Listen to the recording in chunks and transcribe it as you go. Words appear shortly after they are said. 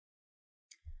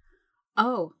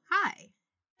Oh, hi,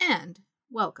 and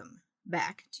welcome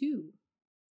back to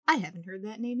I Haven't Heard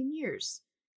That Name in Years,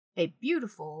 a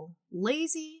beautiful,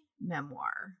 lazy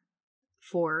memoir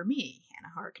for me,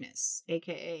 Hannah Harkness,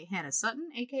 aka Hannah Sutton,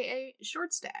 aka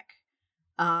Short Stack.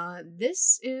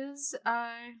 This is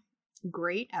a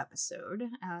great episode.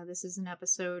 This is an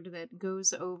episode that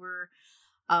goes over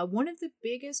one of the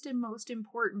biggest and most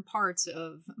important parts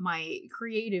of my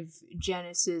creative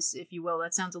genesis, if you will.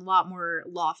 That sounds a lot more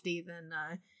lofty than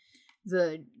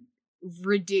the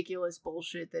ridiculous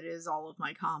bullshit that is all of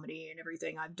my comedy and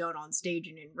everything I've done on stage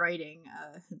and in writing.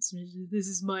 This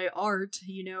is my art,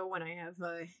 when I have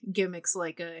gimmicks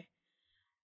like a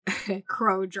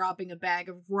crow dropping a bag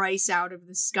of rice out of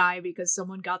the sky because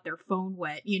someone got their phone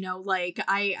wet,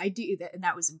 I do that. And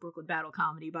that was in Brooklyn Battle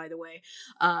Comedy, by the way.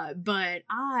 But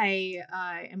I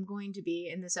am going to be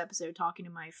in this episode talking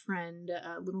to my friend,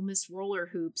 Little Miss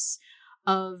Rollerhoops,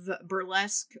 of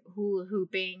burlesque, hula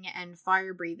hooping, and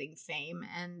fire breathing fame.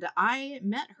 And I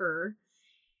met her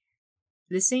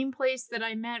the same place that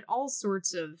I met all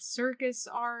sorts of circus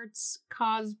arts,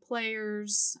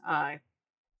 cosplayers,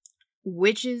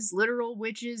 witches, literal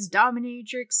witches,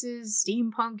 dominatrixes,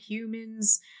 steampunk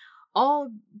humans, all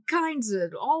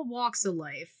walks of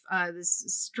life. This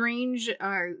strange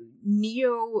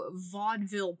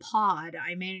neo-vaudeville pod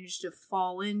I managed to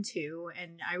fall into,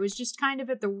 and I was just kind of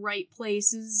at the right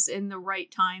places in the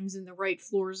right times in the right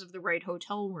floors of the right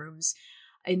hotel rooms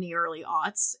in the early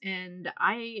aughts, and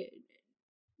I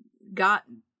got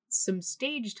some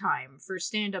stage time for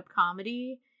stand-up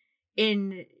comedy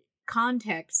in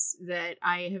contexts that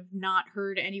I have not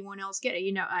heard anyone else get.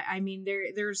 I mean,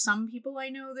 there's some people I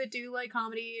know that do like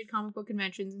comedy at comic book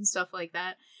conventions and stuff like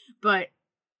that, but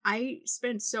I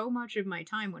spent so much of my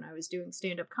time when I was doing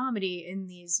stand-up comedy in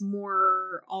these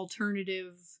more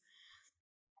alternative,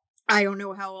 I don't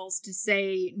know how else to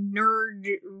say, nerd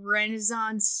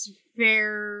Renaissance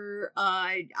fair,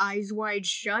 Eyes Wide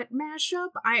Shut mashup.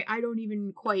 I don't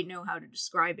even quite know how to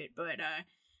describe it, but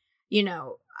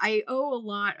I owe a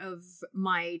lot of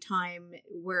my time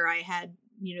where I had,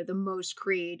 the most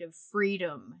creative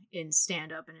freedom in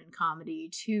stand-up and in comedy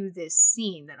to this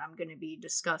scene that I'm going to be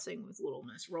discussing with Little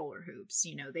Miss Rollerhoops.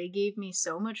 They gave me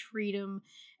so much freedom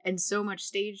and so much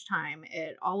stage time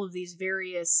at all of these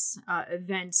various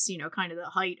events, kind of the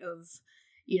height of,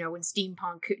 when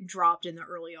steampunk dropped in the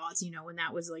early aughts, when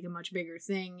that was like a much bigger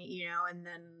thing, and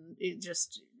then it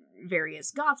just various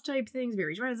goth type things,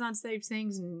 various Renaissance type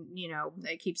things, and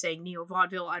I keep saying neo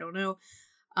vaudeville, I don't know,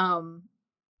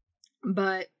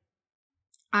 but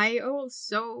I owe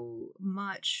so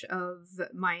much of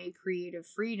my creative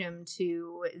freedom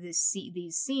to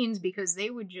these scenes because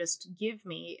they would just give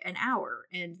me an hour,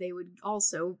 and they would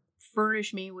also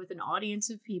furnish me with an audience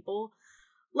of people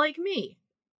like me,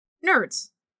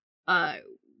 nerds.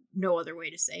 No other way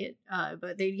to say it,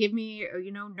 but they'd give me,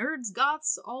 nerds,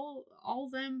 goths, all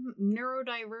them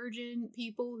neurodivergent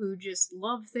people who just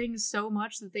love things so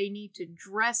much that they need to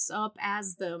dress up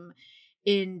as them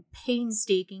in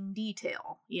painstaking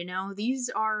detail. These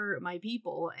are my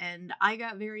people, and I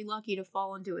got very lucky to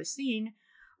fall into a scene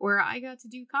where I got to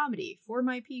do comedy for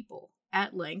my people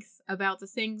at length about the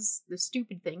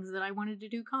stupid things that I wanted to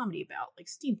do comedy about, like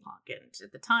steampunk, and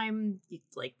at the time,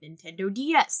 like Nintendo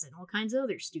DS and all kinds of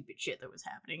other stupid shit that was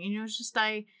happening. It's just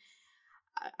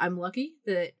I'm lucky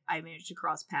that I managed to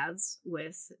cross paths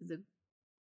with the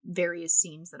various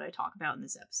scenes that I talk about in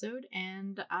this episode,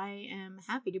 and I am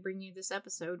happy to bring you this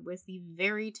episode with the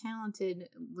very talented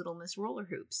Little Miss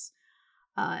Rollerhoops.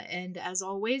 And as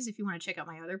always, if you want to check out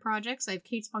my other projects, I have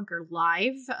Kate's Bunker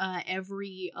live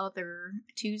every other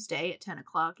Tuesday at 10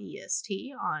 o'clock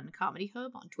EST on Comedy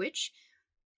Hub on Twitch.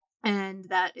 And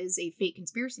that is a fake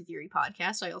conspiracy theory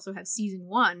podcast. I also have season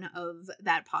 1 of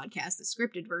that podcast, the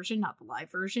scripted version, not the live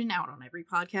version, out on every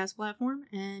podcast platform.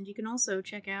 And you can also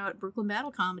check out Brooklyn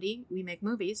Battle Comedy, We Make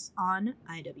Movies, on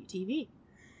IWTV.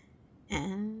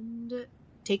 And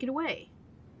take it away.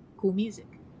 Cool music.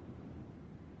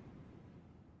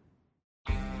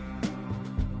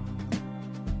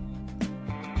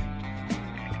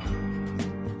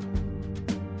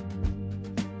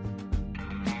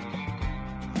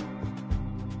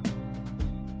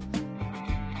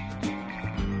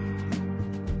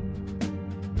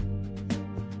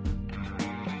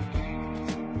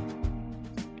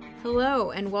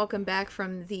 Hello, and welcome back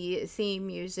from the theme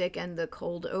music and the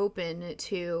cold open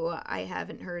to I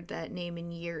Haven't Heard That Name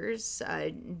in Years.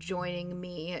 Joining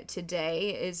me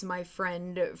today is my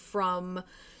friend from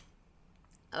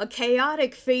a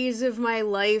chaotic phase of my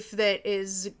life that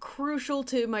is crucial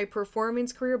to my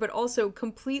performance career, but also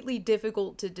completely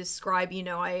difficult to describe. You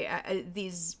know,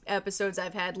 these episodes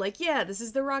I've had, like, yeah, this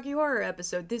is the Rocky Horror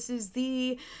episode. This is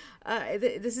this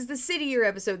is the City Year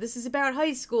episode. This is about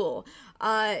high school.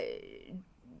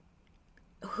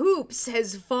 Hoops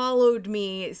has followed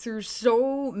me through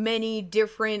so many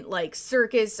different, like,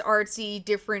 circus, artsy,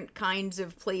 different kinds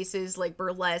of places, like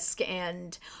burlesque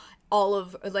and all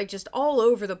of, like, just all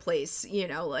over the place, you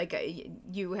know, like,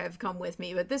 you have come with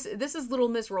me. But this is Little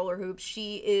Miss Rollerhoops.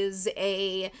 She is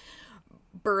a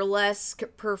burlesque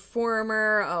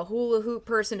performer, a hula hoop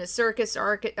person, a circus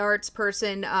arts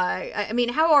person. I mean,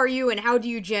 how are you, and how do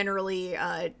you generally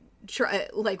try,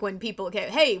 like, when people go,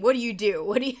 hey, what do you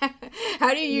do,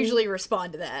 how do you usually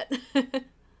respond to that?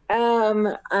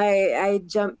 I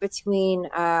jump between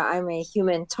I'm a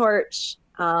human torch,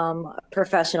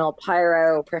 professional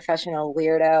pyro, professional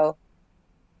weirdo,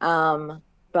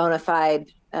 bona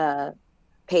fide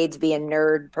paid to be a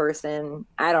nerd person.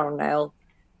 I don't know.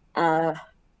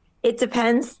 It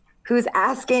depends who's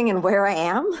asking and where I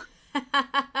am.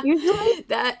 Usually.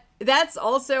 That's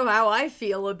also how I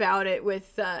feel about it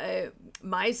with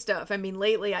my stuff. I mean,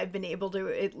 lately I've been able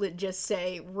to just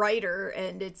say writer,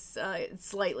 and it's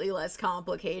slightly less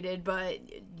complicated. But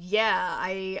yeah,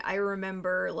 I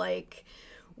remember, like,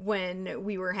 when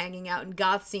we were hanging out in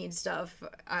goth scene stuff,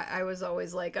 I was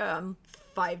always like, oh, I'm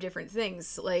 5 different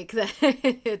things, like that.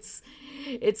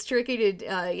 It's tricky to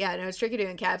it's tricky to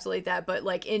encapsulate that. But,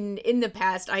 like, in the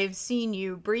past, I have seen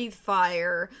you breathe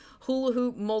fire, hula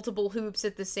hoop multiple hoops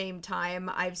at the same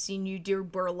time. I've seen you do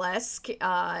burlesque.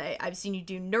 I've seen you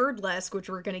do nerdlesque, which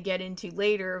we're going to get into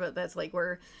later, but that's, like,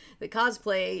 where the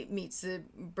cosplay meets the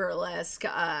burlesque.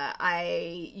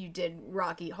 You did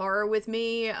Rocky Horror with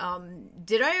me.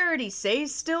 Did I already say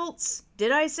stilts?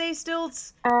 Did I say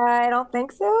stilts? I don't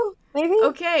think so. Maybe.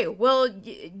 Okay, well,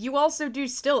 you also do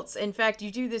stilts. In fact, you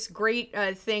do this great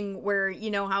thing where, you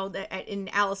know how in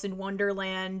Alice in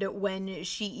Wonderland, when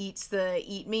she eats the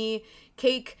Eat Me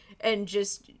cake and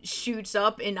just shoots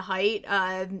up in height,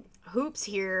 Hoops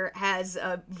here has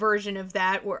a version of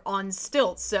that on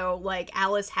stilts. So, like,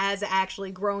 Alice has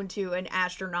actually grown to an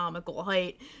astronomical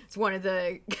height. It's one of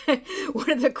the one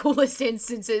of the coolest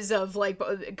instances of, like,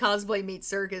 cosplay meets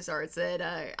circus arts that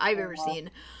I've ever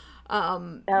seen.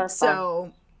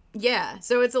 So yeah,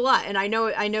 so it's a lot, and I know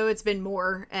it's been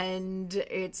more, and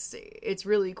it's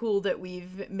really cool that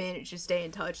we've managed to stay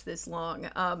in touch this long.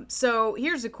 So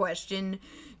here's a question: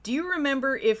 do you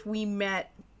remember if we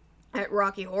met at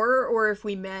Rocky Horror or if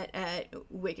we met at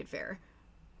Wicked Fair?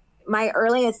 My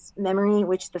earliest memory,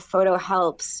 which the photo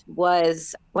helps,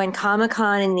 was when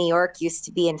Comic-Con in New York used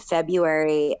to be in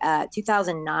February.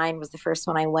 2009 was the first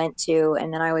one I went to,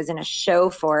 and then I was in a show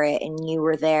for it, and you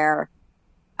were there.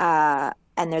 And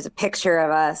there's a picture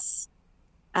of us.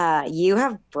 You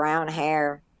have brown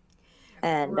hair,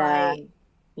 and right.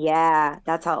 Yeah,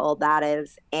 that's how old that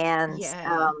is. And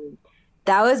yeah.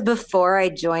 That was before I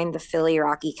joined the Philly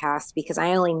Rocky cast, because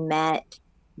I only met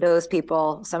those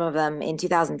people, some of them, in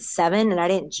 2007, and I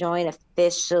didn't join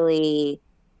officially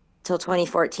till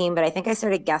 2014, but I think I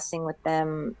started guesting with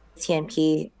them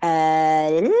TNP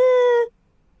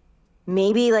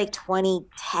maybe like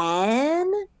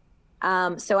 2010.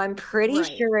 So I'm pretty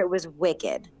sure it was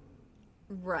Wicked.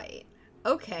 Right.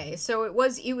 Okay, so it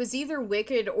was either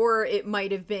Wicked or it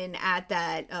might have been at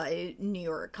that New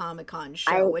York Comic Con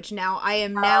show, which now I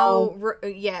am now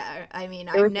I mean,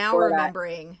 I'm now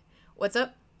remembering. What's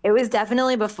up? It was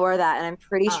definitely before that, and I'm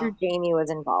pretty sure Jamie was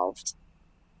involved.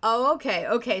 Oh, okay.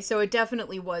 Okay, so it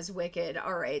definitely was Wicked.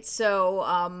 All right.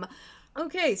 So,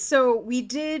 okay, so we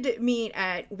did meet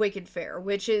at Wicked Fair,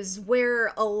 which is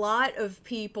where a lot of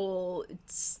people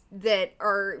that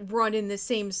are run in the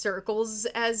same circles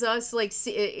as us, like,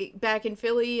 back in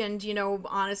Philly, and, you know,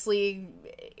 honestly,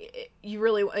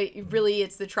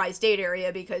 it's the tri-state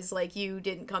area, because, like, you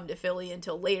didn't come to Philly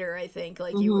until later, I think.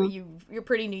 Like, you're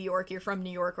pretty New York. You're from New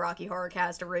York Rocky Horror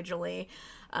Cast originally.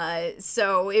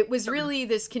 So it was really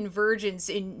this convergence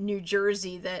in New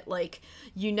Jersey that, like,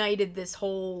 united this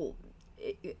whole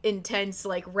intense,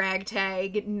 like,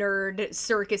 ragtag nerd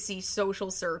circusy social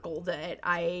circle that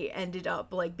I ended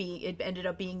up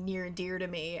being near and dear to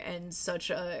me, and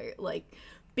such a, like,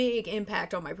 big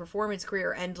impact on my performance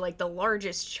career, and, like, the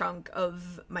largest chunk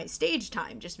of my stage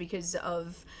time, just because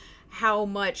of how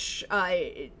much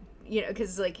you know,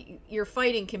 because, like, you're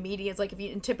fighting comedians, like, if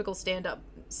you in typical stand-up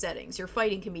settings, you're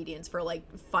fighting comedians for, like,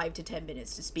 5 to 10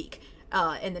 minutes to speak.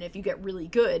 And then if you get really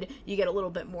good, you get a little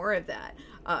bit more of that.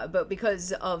 But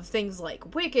because of things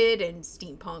like Wicked and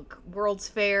Steampunk World's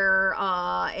Fair,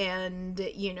 and,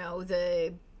 you know,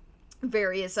 the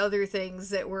various other things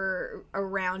that were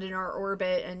around in our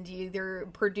orbit and either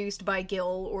produced by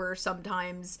Gil or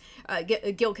sometimes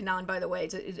Gil Kanan, by the way,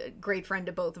 is a great friend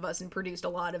to both of us and produced a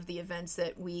lot of the events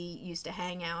that we used to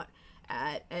hang out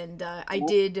at. And I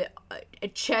did a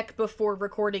check before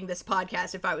recording this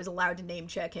podcast if I was allowed to name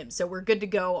check him, so we're good to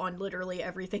go on literally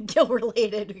everything Gil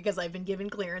related because I've been given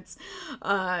clearance.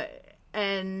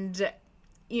 And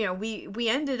you know, we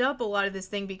ended up a lot of this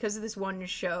thing because of this one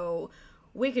show,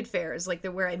 Wicked Fair, is like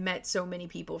where I met so many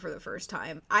people for the first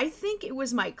time. I think it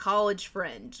was my college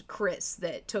friend Chris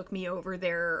that took me over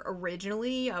there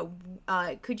originally.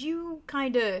 Could you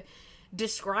kind of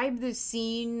describe the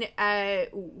scene at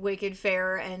Wicked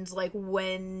Fair and like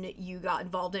when you got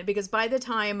involved in it? Because by the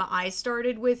time I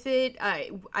started with it,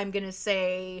 I'm gonna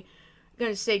say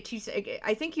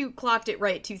I think you clocked it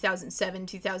right, 2007,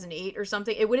 2008 or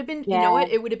something. It would have been, you know what?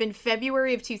 It would have been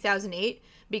February of 2008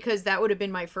 because that would have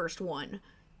been my first one.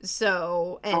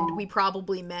 So, and we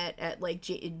probably met at like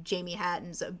Jamie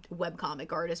Hatton's a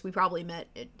webcomic artist. We probably met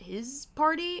at his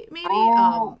party, maybe.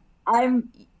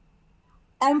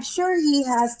 I'm sure he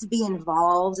has to be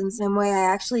involved in some way.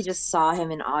 I actually just saw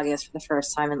him in August for the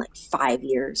first time in like 5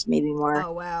 years, maybe more.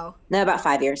 Oh wow! No, about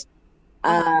 5 years.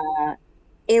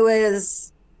 It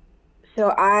was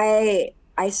so I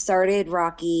started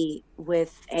Rocky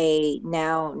with a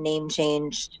now name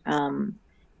changed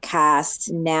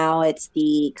cast. Now it's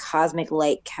the Cosmic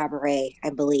Light Cabaret,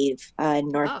 I believe, in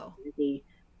North Jersey.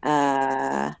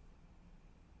 Oh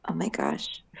my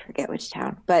gosh, I forget which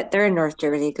town, but they're in North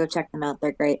Jersey. Go check them out;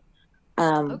 they're great.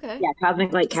 Okay. Yeah,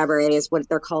 Cosmic Light Cabaret is what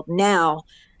they're called now.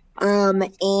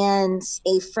 And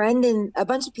a friend and a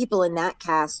bunch of people in that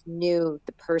cast knew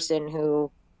the person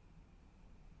who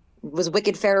was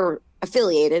Wicked Fair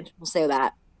affiliated. We'll say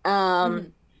that.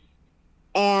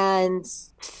 And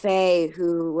Faye,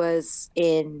 who was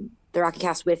in the Rocky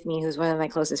cast with me, who's one of my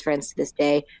closest friends to this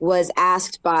day, was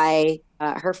asked by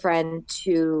her friend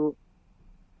to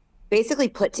basically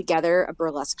put together a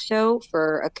burlesque show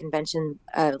for a convention,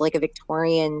 like a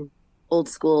Victorian old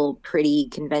school pretty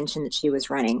convention that she was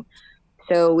running.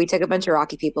 So we took a bunch of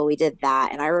Rocky people, we did that,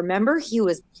 and I remember he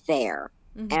was there,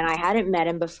 and I hadn't met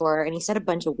him before, and he said a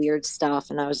bunch of weird stuff,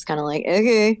 and I was kind of like,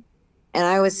 okay. And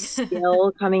I was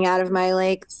still coming out of my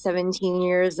like 17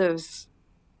 years of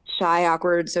shy,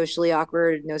 awkward, socially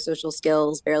awkward, no social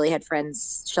skills, barely had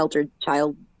friends, sheltered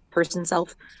child person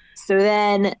self. So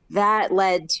then that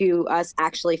led to us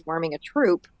actually forming a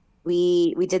troupe.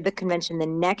 We did the convention the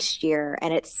next year,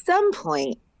 and at some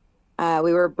point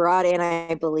we were brought in,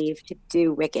 I believe, to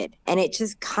do Wicked, and it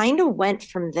just kind of went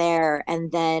from there.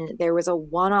 And then there was a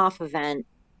one-off event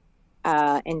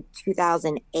in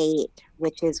 2008,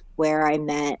 which is where I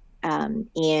met Ian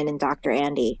and Dr.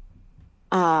 Andy,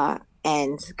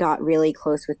 and got really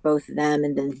close with both of them.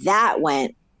 And then that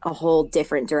went a whole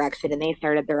different direction, and they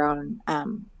started their own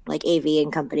like AV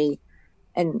and company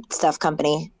and stuff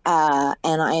company. And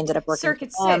I ended up working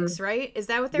Circuit 6, right? Is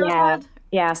that what they were called?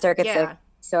 Yeah, Circuit 6.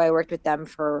 So I worked with them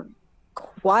for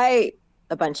quite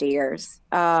a bunch of years.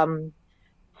 So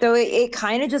it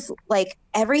kind of just like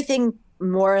everything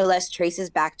more or less traces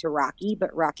back to Rocky,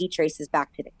 but Rocky traces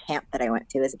back to the camp that I went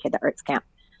to as a kid, the arts camp.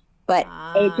 But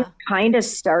it just kind of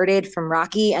started from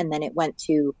Rocky, and then it went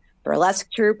to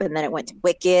burlesque troupe, and then it went to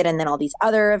Wicked, and then all these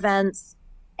other events.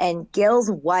 And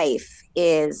Gil's wife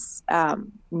is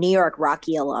New York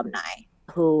Rocky alumni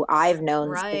who I've known.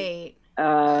 Right.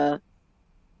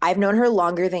 I've known her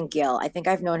longer than Gil. I think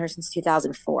I've known her since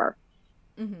 2004.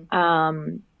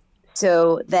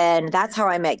 So then that's how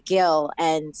I met Gil.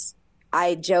 And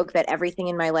I joke that everything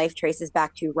in my life traces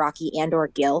back to Rocky and or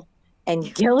Gil.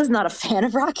 And Gil is not a fan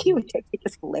of Rocky, which I think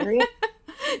is hilarious.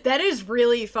 That is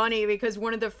really funny because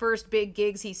one of the first big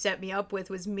gigs he set me up with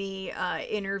was me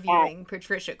interviewing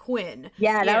Patricia Quinn.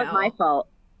 Yeah, that was my fault.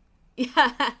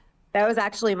 Yeah. That was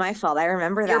actually my fault. I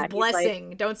remember that. Your blessing.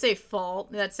 Like, don't say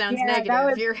fault. That sounds negative.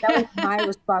 That was my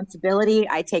responsibility.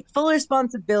 I take full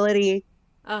responsibility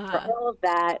for all of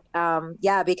that.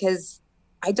 Yeah, because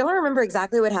I don't remember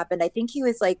exactly what happened. I think he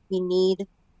was like, we need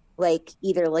like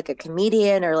either like a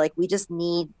comedian or like we just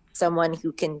need someone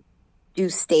who can do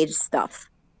stage stuff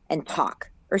and talk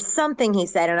or something, he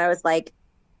said. And I was like,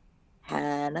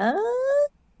 Hannah?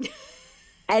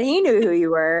 And he knew who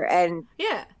you were. And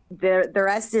yeah, the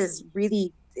rest is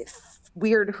really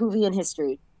weird Whovian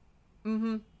history.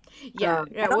 Yeah.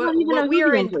 I don't even know we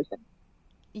are in person.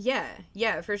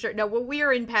 Yeah, for sure. No, what we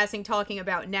are in passing talking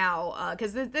about now,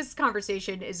 because this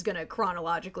conversation is going to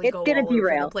chronologically It's go gonna all over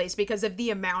the derail. place because of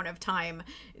the amount of time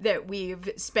that we've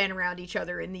spent around each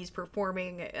other in these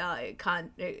performing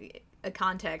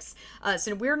contexts.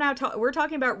 So we're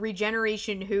talking about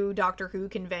Regeneration Who Doctor Who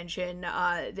convention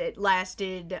that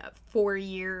lasted 4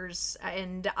 years,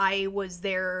 and I was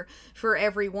there for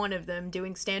every one of them,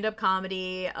 doing stand-up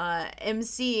comedy,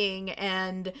 emceeing,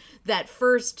 and that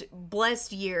first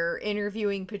blessed year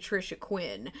interviewing Patricia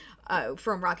Quinn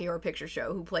from Rocky Horror Picture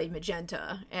Show, who played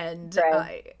Magenta, and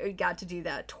Right. I got to do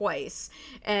that twice.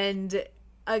 And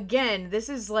again, this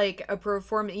is like a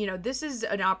performance, this is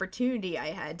an opportunity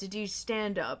I had to do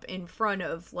stand up in front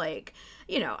of, like,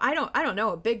 I don't know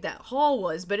how big that hall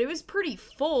was, but it was pretty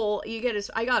full.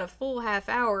 I got a full half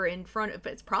hour in front of,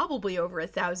 it's probably over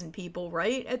 1,000 people,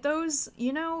 right, at those,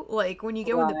 like when you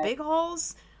go in the Right. big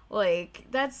halls, like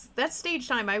that's stage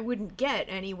time I wouldn't get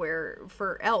anywhere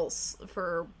for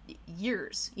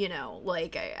years,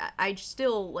 like I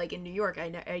still, like in New York,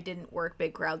 I didn't work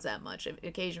big crowds that much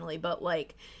occasionally, but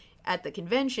like at the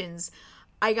conventions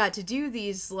I got to do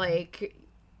these like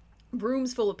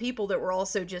rooms full of people that were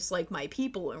also just like my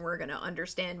people and were gonna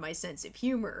understand my sense of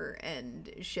humor and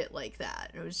shit like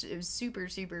that. It was super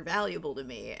super valuable to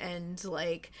me, and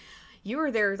like you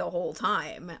were there the whole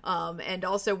time. And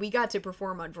also we got to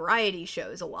perform on variety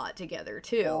shows a lot together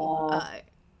too.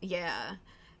 Yeah.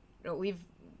 Yeah, we've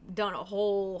done a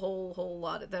whole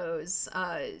lot of those.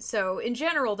 So in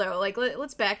general though, like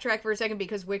let's backtrack for a second,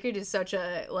 because Wicked is such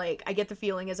a, like, I get the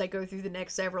feeling as I go through the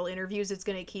next several interviews it's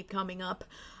going to keep coming up.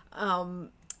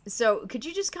 So could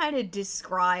you just kind of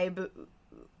describe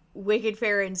Wicked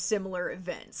Fair and similar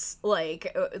events?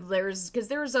 Like because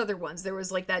there was other ones. There was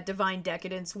like that Divine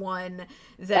Decadence one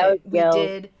That was that we Gil.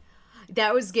 did.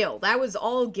 That was Gil. That was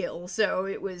all Gil. So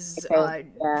it was Okay.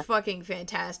 Yeah. fucking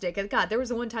fantastic. And God, there was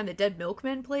the one time the Dead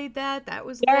Milkmen played that. That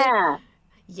was lit. Yeah.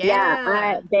 Yeah.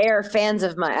 Yeah. They are fans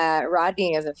of my,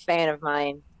 Rodney is a fan of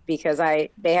mine because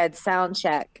they had sound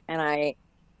check and I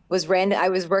was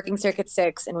working Circuit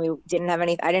Six and I didn't have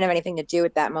anything to do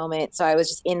at that moment. So I was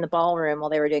just in the ballroom while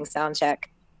they were doing sound check.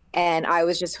 And I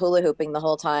was just hula hooping the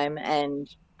whole time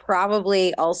and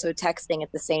probably also texting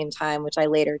at the same time, which I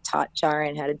later taught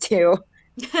Charan how to do.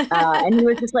 And he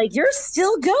was just like, "You're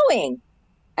still going."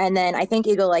 And then I think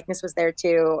Eagle Likeness was there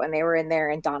too, and they were in there,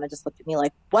 and Donna just looked at me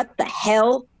like, "What the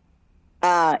hell?"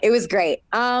 It was great.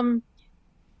 How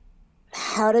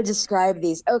to describe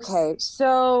these? Okay,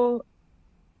 so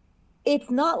it's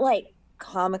not like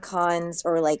Comic Cons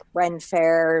or like Ren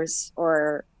fairs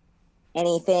or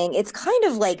anything. It's kind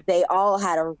of like they all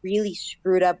had a really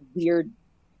screwed up, weird,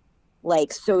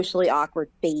 like socially awkward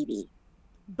baby.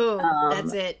 Boom. Um,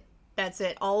 That's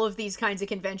it. All of these kinds of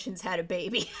conventions had a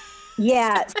baby.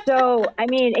 yeah. So I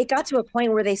mean, it got to a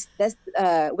point where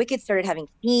Wicked started having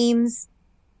themes.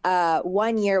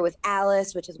 One year with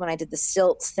Alice, which is when I did the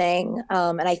stilts thing,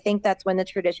 and I think that's when the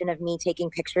tradition of me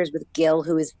taking pictures with Gil,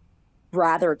 who is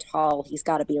rather tall. He's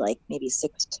got to be like maybe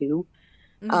 6'2".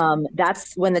 Mm-hmm.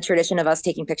 That's when the tradition of us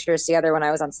taking pictures together when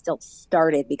I was on stilts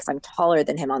started because I'm taller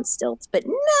than him on stilts, but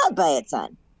not by a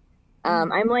ton.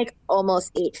 Mm-hmm. I'm like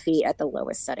almost 8 feet at the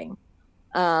lowest setting.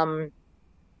 Um,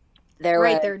 there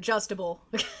Right, was they're adjustable.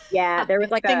 yeah, there was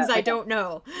Things I don't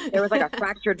know. there was like a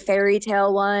fractured fairy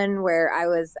tale one where I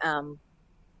was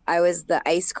the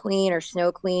ice queen or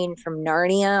snow queen from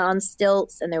Narnia on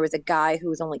stilts, and there was a guy who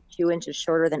was only 2 inches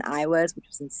shorter than I was, which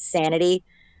was insanity.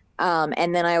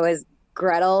 And then I was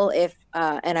Gretel,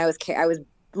 and I was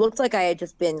looked like I had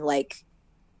just been like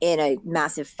in a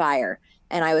massive fire,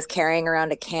 and I was carrying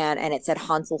around a can, and it said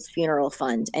Hansel's Funeral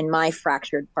Fund, and my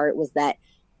fractured part was that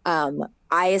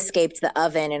I escaped the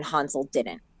oven and Hansel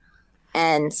didn't,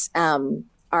 and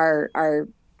our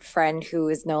friend who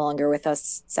is no longer with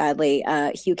us, sadly,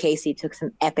 Hugh Casey, took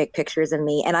some epic pictures of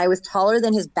me, and I was taller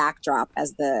than his backdrop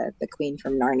as the queen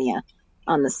from Narnia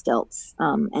on the stilts.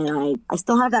 And I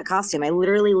still have that costume. I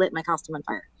literally lit my costume on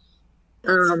fire.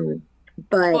 That's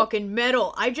But fucking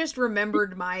metal. I just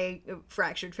remembered my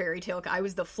fractured fairy tale. I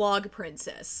was the flog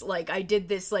princess. Like, I did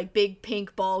this like big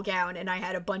pink ball gown, and I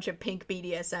had a bunch of pink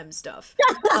BDSM stuff.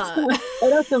 I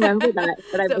don't remember that,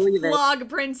 but I The believe it. flog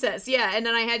princess, yeah. And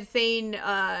then I had Thane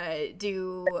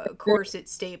do corset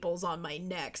staples on my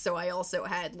neck, so I also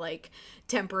had like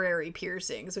temporary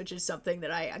piercings, which is something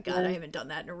that I haven't done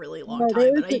that in a really long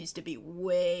time, but I used to be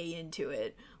way into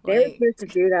it. They were Like, supposed to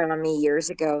do that on me years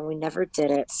ago, and we never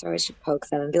did it. So I should poke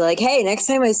them and be like, "Hey, next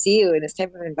time I see you in this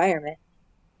type of environment."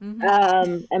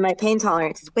 mm-hmm. And my pain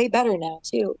tolerance is way better now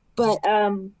too. But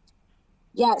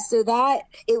yeah, so that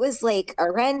it was like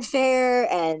a Ren fair,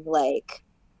 and like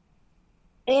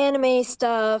anime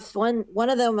stuff. One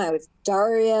of them I was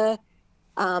Daria.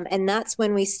 And that's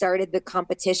when we started the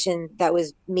competition that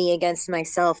was me against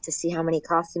myself to see how many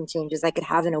costume changes I could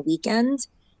have in a weekend.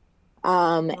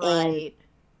 And Right.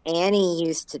 Annie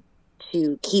used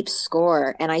to keep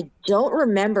score, and I don't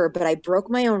remember, but I broke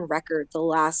my own record the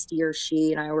last year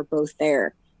she and I were both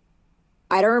there.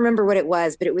 I don't remember what it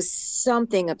was, but it was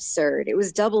something absurd. It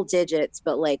was double digits,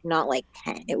 but like not like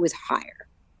 10. It was higher.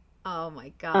 Oh my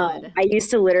god. I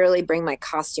used to literally bring my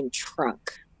costume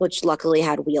trunk, which luckily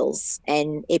had wheels,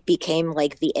 and it became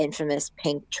like the infamous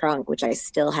pink trunk, which I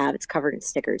still have. It's covered in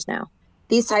stickers now.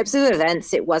 These types of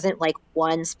events, it wasn't like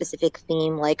one specific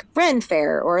theme like Ren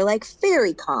Fair or like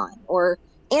Fairy Con or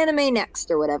Anime Next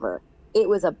or whatever. It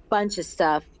was a bunch of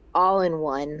stuff all in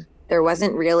one. There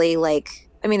wasn't really like,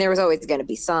 I mean, there was always going to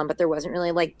be some, but there wasn't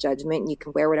really like judgment. You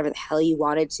could wear whatever the hell you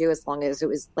wanted to as long as it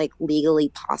was like legally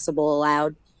possible,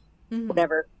 allowed, Hmm.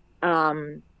 whatever.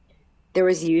 Um, there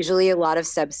was usually a lot of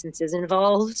substances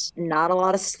involved, not a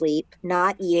lot of sleep,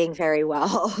 not eating very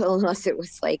well, unless it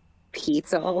was like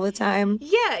pizza all the time.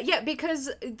 Yeah, yeah,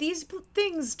 because these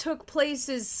things took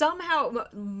places somehow.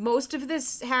 Most of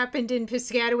this happened in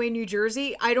Piscataway, New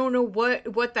Jersey. I don't know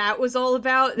what that was all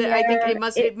about. I think Yeah,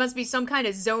 it must be some kind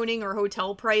of zoning or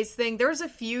hotel price thing. There's a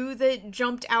few that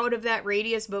jumped out of that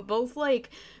radius, but both like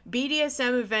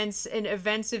BDSM events and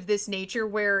events of this nature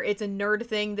where it's a nerd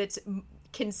thing that's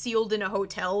concealed in a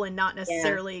hotel and not yeah,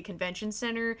 necessarily a convention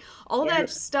center. All yeah. that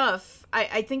stuff,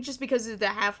 I think just because of the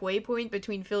halfway point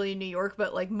between Philly and New York,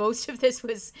 but like most of this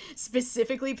was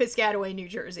specifically Piscataway, New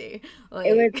Jersey.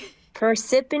 It was Like,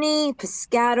 Parsippany,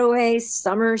 Piscataway,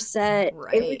 Somerset.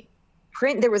 It was right.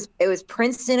 print. There was it was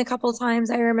Princeton a couple times.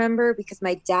 I remember because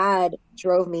my dad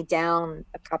drove me down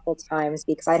a couple times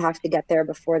because I'd have to get there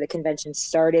before the convention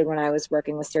started when I was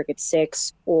working with Circuit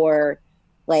Six or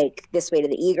like This Way to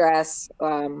the Egress,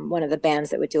 one of the bands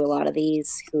that would do a lot of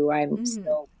these, who I'm Mm-hmm.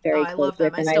 still Oh, very I close love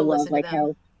with, them. I and I still love listen to like them.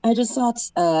 how I just saw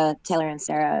Taylor and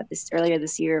Sarah this earlier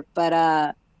this year, but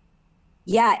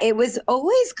yeah, it was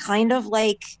always kind of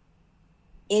like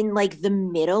in like the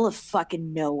middle of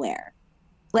fucking nowhere.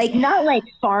 Like Yeah. not like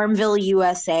Farmville,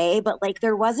 USA, but like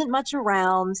there wasn't much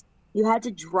around. You had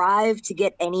to drive to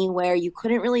get anywhere. You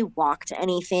couldn't really walk to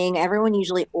anything. Everyone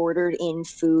usually ordered in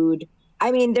food.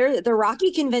 I mean, the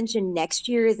Rocky convention next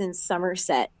year is in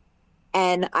Somerset,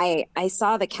 and I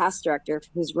saw the cast director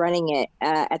who's running it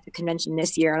at the convention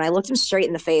this year, and I looked him straight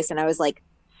in the face, and I was like,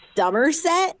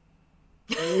 Somerset?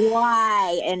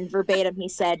 Why? And verbatim, he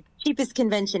said, cheapest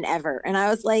convention ever. And I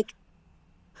was like,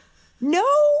 no,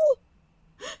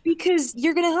 because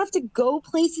you're gonna have to go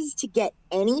places to get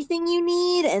anything you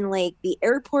need, and like the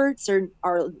airports are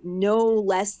no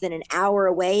less than an hour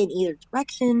away in either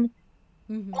direction.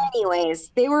 Mm-hmm.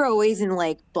 Anyways, they were always in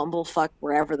like bumblefuck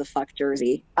wherever the fuck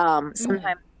Jersey. Mm-hmm.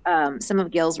 Sometimes some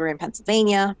of Gil's were in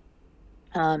Pennsylvania.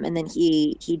 And then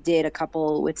he did a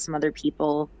couple with some other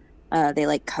people. They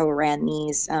like co-ran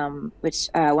these, which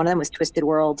one of them was Twisted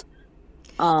World.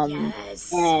 Um,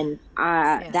 Yes. and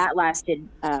Yeah. that lasted,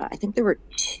 I think there were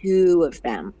two of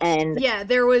them. And Yeah,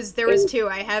 there was it, two.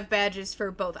 I have badges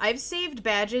for both. I've saved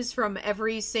badges from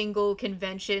every single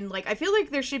convention. Like I feel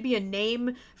like there should be a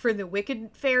name for the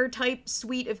Wicked Fair type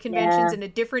suite of conventions yeah, and a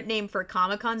different name for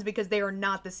Comic Cons because they are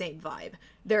not the same vibe.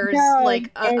 There's no,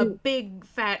 like a and big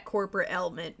fat corporate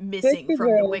element missing Twisted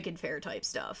from the World, Wicked Fair type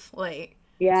stuff. Like,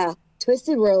 yeah.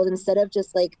 Twisted World, instead of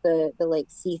just like the like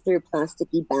see-through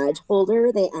plasticky badge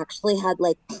holder, they actually had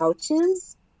like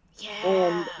pouches,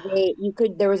 and yeah. they you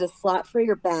could there was a slot for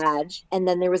your badge, and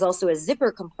then there was also a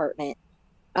zipper compartment.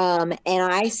 And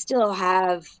I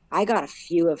got a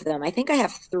few of them. I think I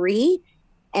have three,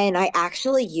 and I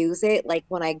actually use it like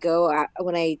when I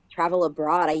travel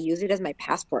abroad, I use it as my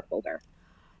passport holder.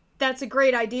 That's a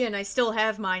great idea, and I still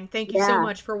have mine. Thank you so Yeah,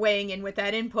 much for weighing in with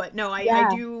that input. No, I yeah.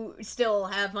 do still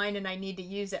have mine, and I need to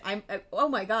use it. Oh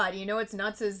my god, you know what's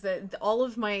nuts is that all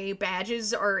of my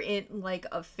badges are in like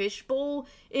a fishbowl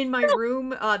in my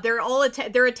room. They're all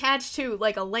they're attached to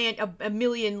like a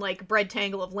million like bread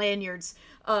tangle of lanyards.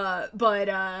 But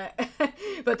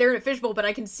but they're in a fishbowl. But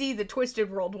I can see the Twisted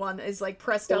World one is like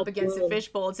pressed up That's against the good.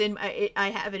 fishbowl. I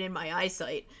have it in my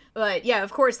eyesight. But yeah,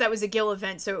 of course, that was a Gill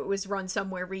event, so it was run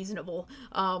somewhere reasonable.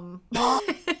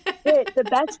 The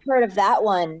best part of that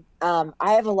one,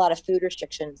 I have a lot of food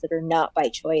restrictions that are not by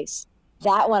choice.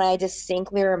 That one, I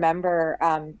distinctly remember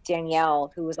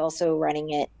Danielle, who was also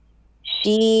running it.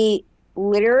 She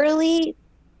literally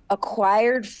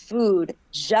acquired food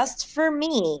just for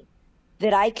me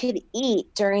that I could eat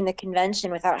during the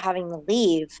convention without having to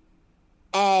leave.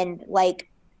 And like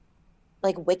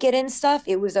Wicked and stuff,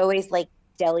 it was always like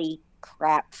deli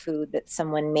crap food that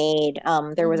someone made.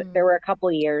 Mm-hmm. There were a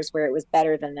couple years where it was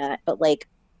better than that, but like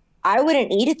I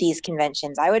wouldn't eat at these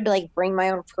conventions. I would like bring my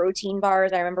own protein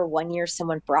bars. I remember one year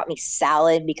someone brought me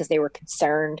salad because they were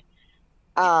concerned.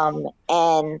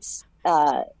 And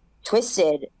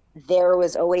Twisted, there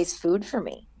was always food for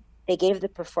me. They gave the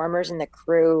performers and the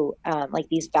crew like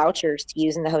these vouchers to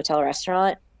use in the hotel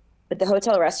restaurant. But the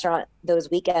hotel restaurant those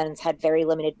weekends had very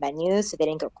limited menus, so they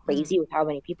didn't go Mm-hmm. crazy with how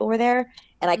many people were there.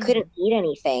 And I couldn't eat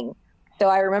anything. So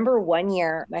I remember one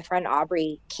year my friend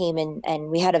Aubrey came in and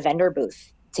we had a vendor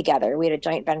booth together. We had a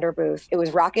giant vendor booth. It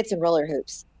was rockets and roller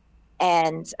hoops.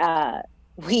 And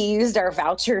we used our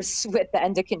vouchers with the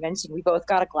end of convention. We both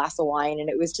got a glass of wine, and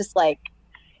it was just like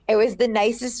it was the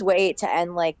nicest way to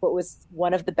end like what was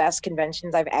one of the best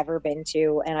conventions I've ever been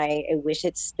to, and I wish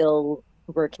it still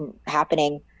were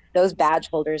happening. Those badge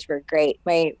holders were great.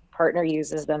 My partner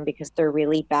uses them because they're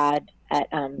really bad at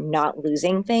not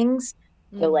losing things.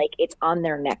 So Mm-hmm. like it's on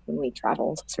their neck when we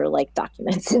travel, for like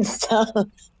documents and stuff.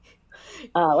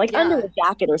 Like under Yeah. a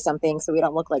jacket or something, so we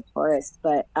don't look like tourists.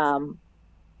 But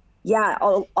yeah,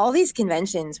 all these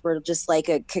conventions were just like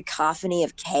a cacophony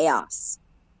of chaos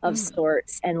of Mm-hmm.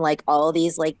 sorts, and like all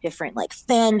these like different like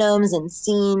fandoms and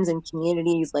scenes and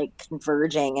communities like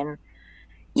converging. And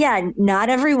yeah, not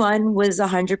everyone was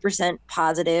 100%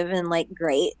 positive and like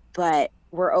great, but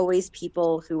we're always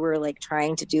people who were like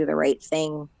trying to do the right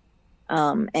thing,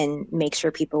 and make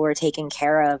sure people were taken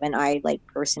care of. And I like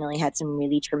personally had some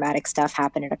really traumatic stuff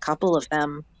happen at a couple of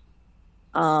them.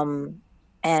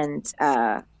 And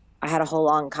I had a whole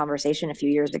long conversation a few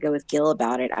years ago with Gil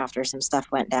about it after some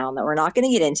stuff went down that we're not going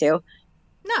to get into.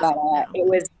 But No,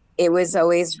 no. it was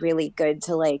always really good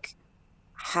to like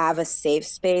have a safe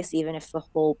space, even if the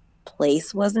whole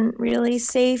place wasn't really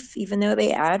safe, even though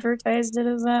they advertised it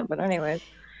as that. But anyways,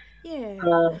 Yeah.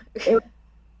 um, it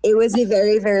it was a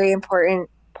very very important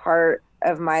part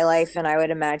of my life, and I would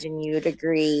imagine you'd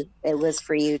agree it was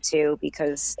for you too,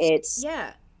 because it's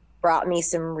Yeah. brought me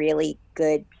some really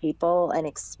good people and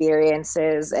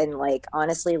experiences and like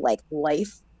honestly like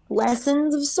life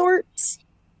lessons of sorts.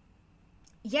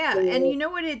 Yeah, and you know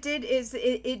what it did is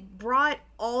it brought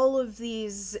all of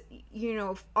these,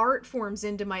 art forms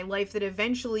into my life that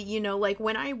eventually, like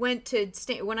when I went to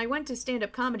stand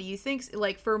up comedy, you think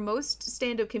like for most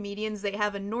stand up comedians they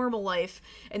have a normal life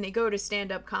and they go to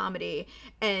stand up comedy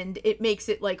and it makes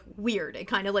it like weird. It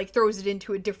kind of like throws it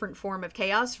into a different form of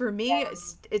chaos. For me,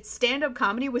 it's stand up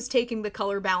comedy was taking the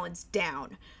color balance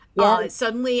down. Yeah.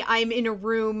 Suddenly I'm in a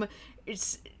room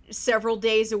several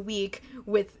days a week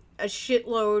with a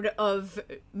shitload of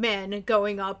men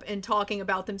going up and talking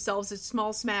about themselves, a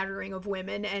small smattering of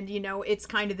women, and it's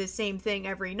kind of the same thing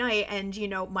every night. And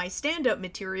my stand-up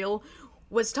material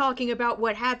was talking about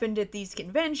what happened at these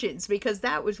conventions because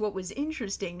that was what was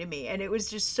interesting to me. And it was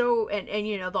just so, and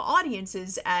the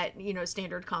audiences at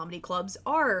standard comedy clubs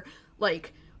are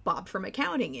like Bob from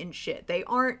accounting and shit. They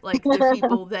aren't like the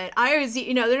people that I was,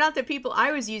 they're not the people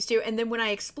I was used to. And then when I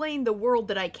explain the world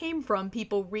that I came from,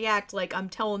 people react like I'm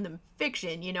telling them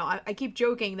fiction. I keep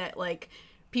joking that like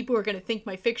people are going to think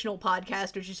my fictional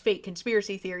podcast, which is fake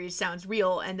conspiracy theories, sounds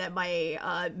real, and that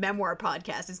my memoir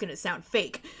podcast is going to sound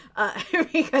fake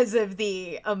because of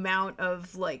the amount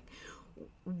of like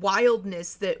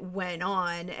wildness that went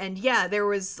on. And yeah, there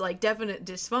was like definite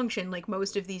dysfunction. Like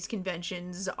most of these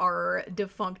conventions are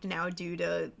defunct now due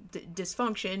to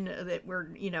dysfunction that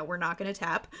we're not going to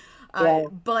tap. Yeah.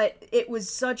 But it was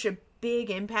such a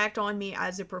big impact on me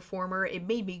as a performer. It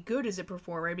made me good as a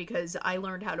performer because I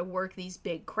learned how to work these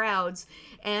big crowds,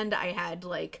 and I had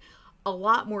like a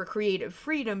lot more creative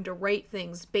freedom to write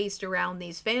things based around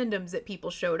these fandoms that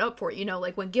people showed up for.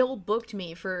 Like when Gil booked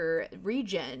me for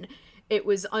Regen, it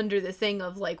was under the thing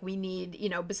of like, we need,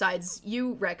 besides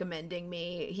you recommending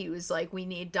me, he was like, we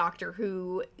need Doctor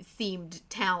Who themed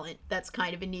talent. That's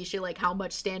kind of a niche. Like, how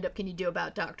much stand up can you do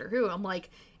about Doctor Who? I'm like,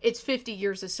 it's 50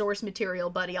 years of source material,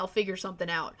 buddy. I'll figure something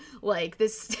out. Like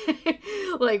this,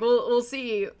 like we'll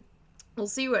see. We'll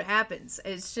see what happens.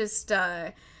 It's just,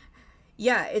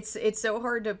 yeah, it's so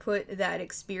hard to put that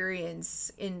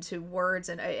experience into words,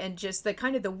 and just the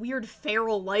kind of the weird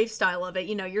feral lifestyle of it.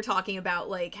 You're talking about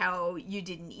like how you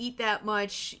didn't eat that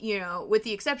much, with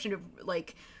the exception of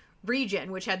like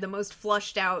Regen, which had the most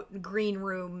flushed out green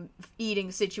room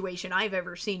eating situation I've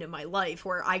ever seen in my life,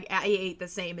 where I ate the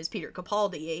same as Peter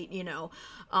Capaldi ate.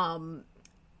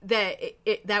 That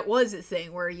that was a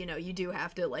thing where you do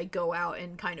have to like go out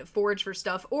and kind of forage for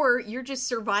stuff, or you're just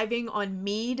surviving on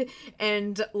mead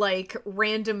and like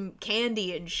random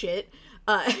candy and shit.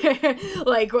 uh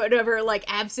like whatever, like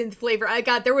absinthe flavor. I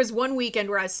got There was one weekend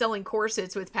where I was selling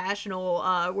corsets with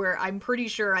Passional, where I'm pretty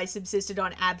sure I subsisted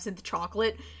on absinthe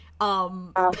chocolate.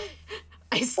 um Uh,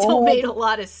 I still oh, made a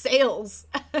lot of sales.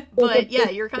 But yeah,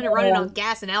 you're kind of running on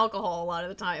gas and alcohol a lot of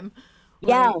the time.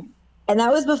 yeah. Like, And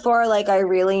that was before like I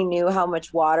really knew how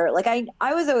much water. Like I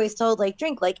was always told like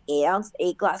drink like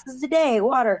 8 glasses a day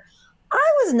water.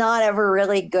 I was not ever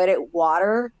really good at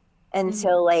water mhm.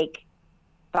 until like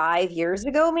 5 years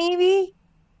ago maybe.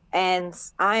 And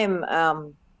I'm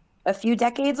a few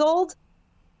decades old.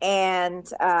 And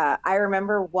I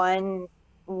remember one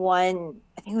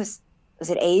I think it was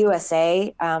it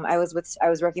AUSA. I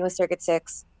was working with Circuit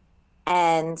Six,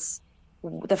 and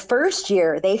the first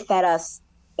year they fed us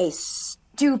a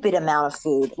stupid amount of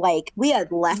food. Like we had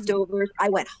Mhm. leftovers. I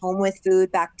went home with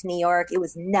food back to New York. It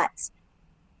was nuts.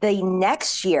 The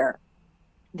next year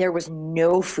there was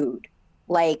no food.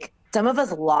 Like some of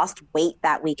us lost weight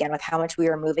that weekend with how much we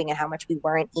were moving and how much we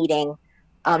weren't eating.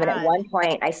 And at God. one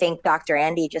point, I think Dr.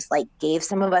 Andy just like gave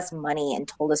some of us money and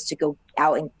told us to go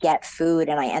out and get food.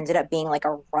 And I ended up being like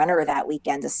a runner that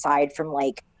weekend, aside from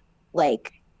like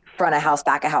front of house,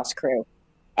 back of house crew.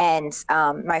 And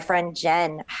my friend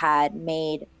Jen had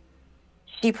made,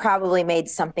 she probably made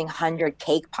something 100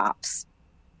 cake pops,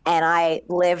 and I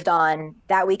lived on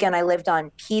that weekend. I lived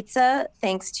on pizza,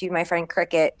 thanks to my friend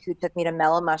Cricket, who took me to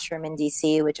Mellow Mushroom in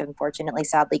DC, which unfortunately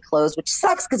sadly closed, which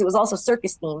sucks because it was also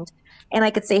circus themed and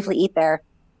I could safely eat there.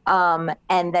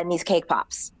 And then these cake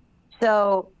pops.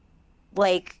 So,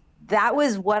 like, that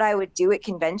was what I would do at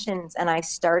conventions. And I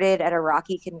started at a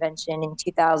Rocky convention in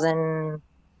 2018.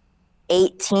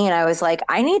 I was like,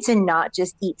 I need to not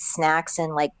just eat snacks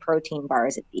and like protein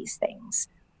bars at these things.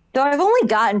 So I've only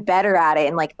gotten better at it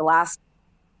in like the last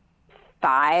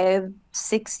 5,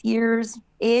 6 years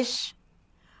ish.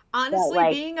 But Honestly,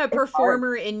 like being a it's hard.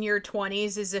 performer in your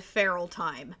 20s is a feral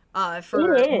time,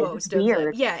 for It is. It's most of the,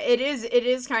 weird. yeah, it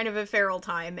is kind of a feral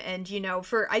time. And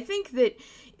for I think that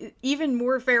even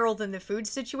more feral than the food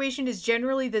situation is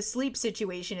generally the sleep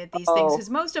situation at these things, Oh, because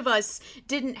most of us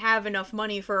didn't have enough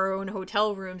money for our own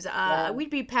hotel rooms. yeah. We'd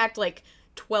be packed like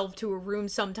 12 to a room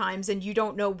sometimes, and you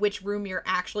don't know which room you're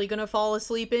actually going to fall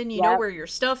asleep in. You know Yep. where your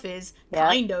stuff is, Yep.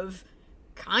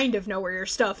 kind of know where your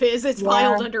stuff is. It's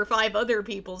piled Yeah. under five other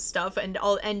people's stuff, and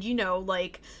all, and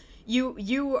like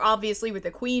you obviously with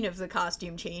the queen of the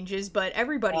costume changes, but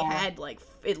everybody Yeah. had like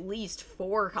at least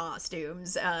four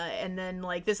costumes. And then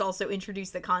like this also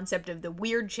introduced the concept of the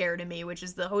weird chair to me, which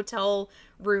is the hotel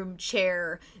room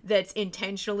chair that's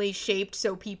intentionally shaped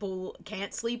so people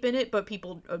can't sleep in it, but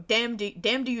people, oh, damn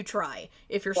do you try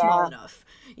if you're small Yeah. enough.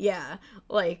 Yeah,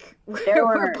 like There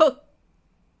we're were both.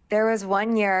 there was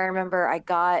one year I remember I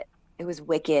got it was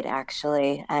Wicked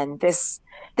actually, and this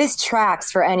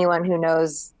tracks for anyone who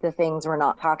knows the things we're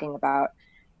not talking about.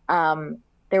 Um,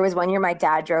 there was one year my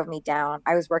dad drove me down.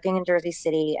 I was working in Jersey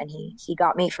City, and he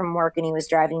got me from work, and he was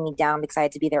driving me down because I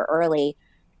had to be there early.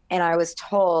 And I was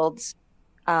told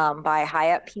by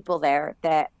high up people there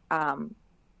that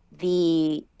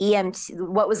the EMT,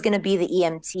 what was going to be the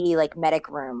EMT like medic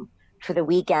room for the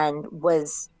weekend,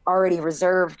 was already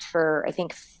reserved for I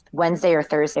think Wednesday or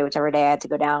Thursday, whichever day I had to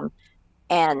go down.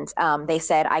 And they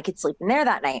said I could sleep in there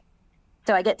that night.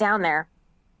 So I get down there,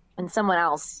 and someone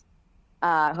else, who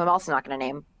I'm also not going to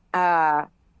name, uh,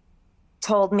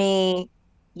 told me,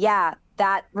 "Yeah,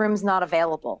 that room's not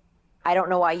available. I don't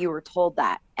know why you were told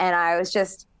that." And I was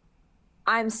just,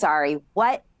 I'm sorry,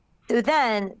 what? So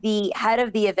then the head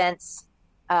of the events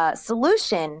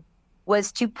solution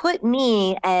was to put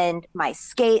me and my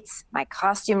skates, my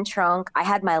costume trunk. I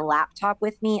had my laptop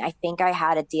with me. I think I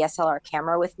had a DSLR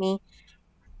camera with me.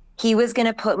 He was going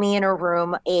to put me in a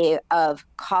room of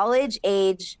college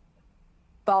age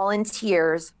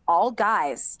volunteers, all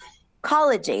guys,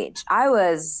 college age. I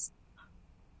was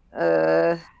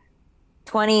uh,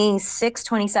 26,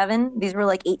 27. These were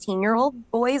like 18-year-old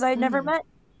boys I'd never Mm-hmm. met.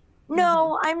 Mm-hmm.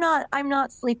 No, I'm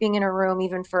not sleeping in a room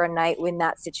even for a night in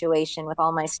that situation with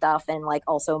all my stuff and like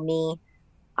also me.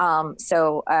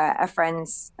 So a friend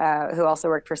who also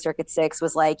worked for Circuit Six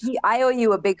was like, I owe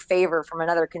you a big favor from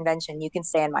another convention. You can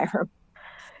stay in my room.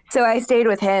 So I stayed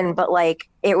with him, but like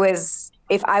it was,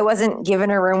 if I wasn't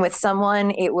given a room with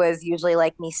someone, it was usually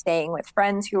like me staying with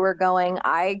friends who were going.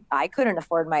 I couldn't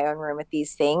afford my own room at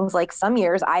these things. Like some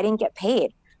years I didn't get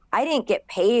paid. I didn't get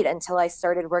paid until I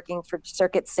started working for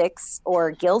Circuit Six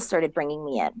or Gil started bringing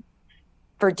me in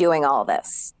for doing all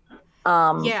this.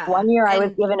 Yeah, One year I was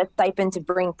and given a stipend to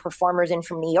bring performers in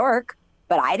from New York,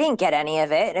 but I didn't get any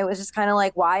of it. And it was just kind of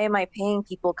like, why am I paying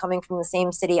people coming from the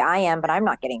same city I am, but I'm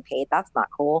not getting paid? That's not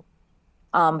cool.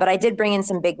 But I did bring in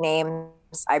some big names.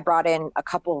 I brought in a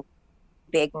couple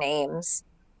big names,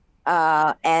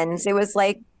 and it was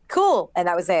like cool, and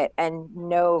that was it, and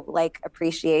no like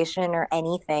appreciation or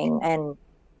anything. And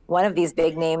one of these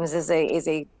big names is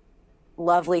a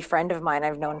lovely friend of mine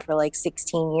I've known for like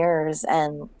 16 years,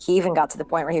 and he even got to the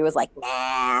point where he was like,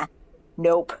 nah,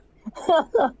 nope.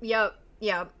 Yep,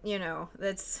 yep.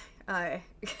 That's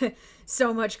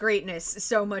so much greatness,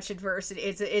 so much adversity.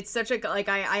 It's such a like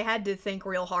I had to think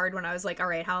real hard when I was like, all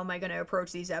right, how am I going to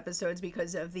approach these episodes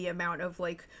because of the amount of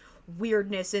like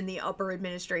weirdness in the upper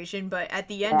administration. But at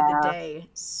the end of the day,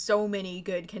 so many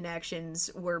good connections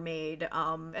were made.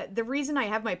 The reason I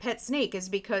have my pet snake is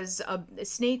because a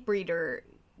snake breeder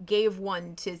gave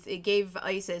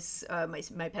Isis,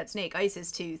 my pet snake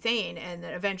Isis, to Thane, and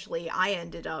then eventually I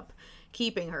ended up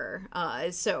keeping her.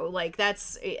 So like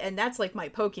that's like my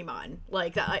Pokemon.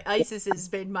 Like Isis has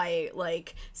been my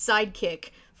like sidekick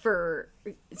for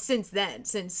since then,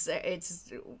 since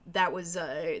that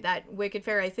Wicked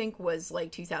Fair I think was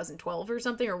like 2012 or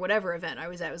something, or whatever event I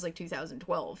was at was like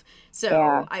 2012. So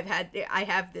yeah. I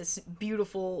have this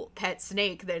beautiful pet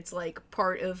snake that's like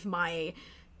part of my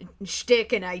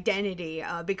shtick and identity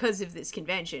because of this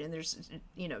convention, and there's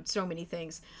so many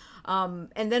things.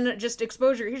 And then just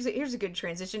exposure. Here's a good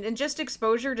transition, and just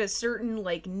exposure to certain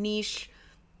like niche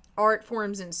art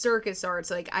forms and circus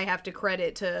arts. Like I have to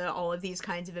credit to all of these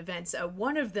kinds of events.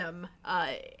 One of them,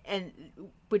 and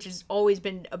which has always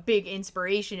been a big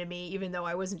inspiration to me, even though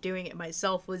I wasn't doing it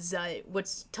myself, was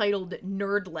what's titled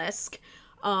Nerdlesque.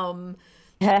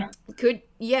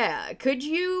 Could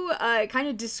you kind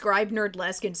of describe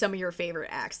Nerdlesque and some of your favorite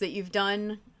acts that you've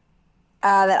done?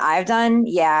 That I've done?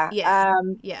 Yeah.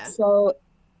 Yeah. So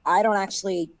I don't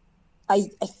actually, I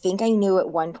think I knew at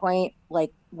one point,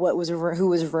 like who was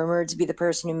rumored to be the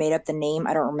person who made up the name.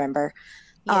 I don't remember.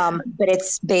 Yeah. But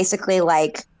it's basically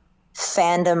like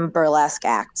fandom burlesque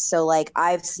acts. So like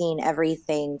I've seen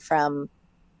everything from,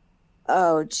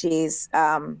 oh geez.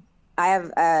 I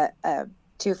have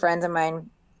two friends of mine.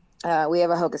 We have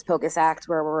a Hocus Pocus act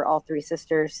where we're all three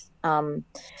sisters.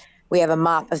 We have a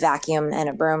mop, a vacuum, and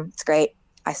a broom. It's great.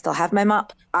 I still have my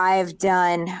mop. I've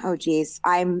done, oh geez,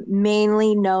 I'm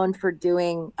mainly known for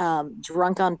doing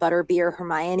Drunk on Butterbeer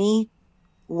Hermione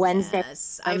Wednesday.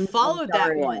 Yes, I followed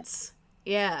that once.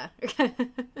 Yeah.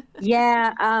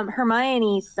 Yeah,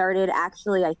 Hermione started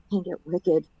actually, I think at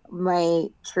Wicked, my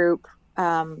troupe.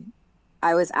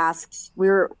 I was asked,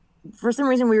 for some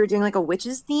reason, we were doing like a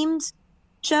witches themed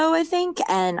show, I think,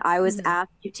 and I was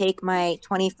asked to take my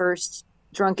 21st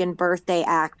drunken birthday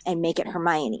act and make it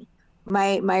Hermione.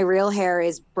 My real hair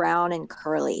is brown and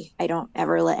curly. I don't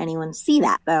ever let anyone see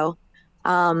that though.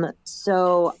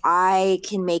 So I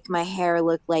can make my hair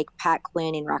look like Pat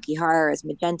Quinn in Rocky Horror as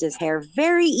Magenta's hair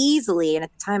very easily, and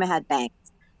at the time I had bangs.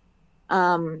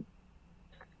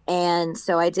 And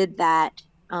so I did that,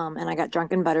 and I got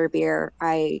drunken butterbeer.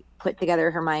 I put together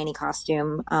a Hermione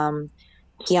costume.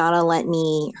 Kiana lent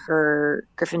me her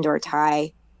Gryffindor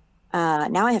tie.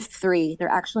 Now I have three. They're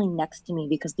actually next to me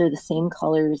because they're the same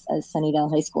colors as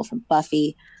Sunnydale High School from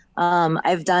Buffy.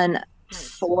 I've done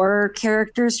 4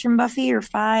 characters from Buffy, or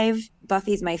 5.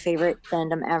 Buffy's my favorite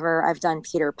fandom ever. I've done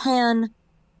Peter Pan.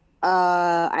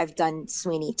 I've done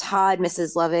Sweeney Todd,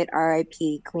 Mrs. Lovett,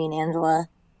 R.I.P. Queen Angela.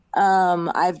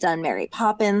 I've done Mary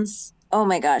Poppins. Oh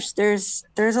my gosh, there's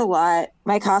a lot.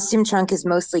 My costume trunk is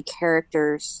mostly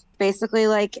characters, basically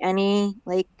like any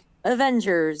like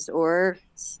Avengers or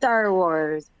Star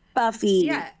Wars, Buffy.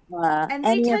 Yeah, and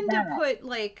they tend to put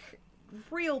like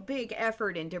real big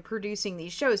effort into producing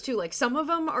these shows too. Like some of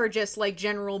them are just like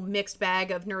general mixed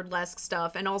bag of nerdlesque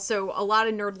stuff, and also a lot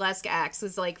of nerdlesque acts.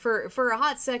 Is like for a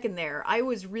hot second there, I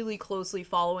was really closely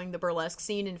following the burlesque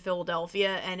scene in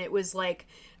Philadelphia, and it was like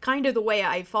kind of the way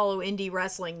I follow indie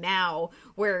wrestling now,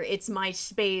 where it's my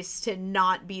space to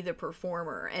not be the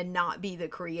performer and not be the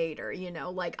creator,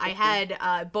 like I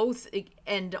had both,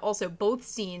 and also both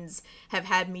scenes have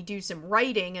had me do some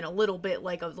writing and a little bit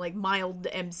like of like mild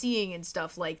emceeing and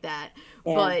stuff like that.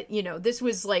 Yeah. But this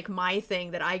was like my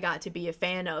thing that I got to be a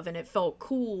fan of, and it felt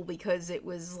cool because it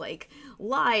was like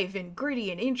live and gritty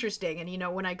and interesting.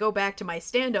 And when I go back to my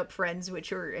stand-up friends,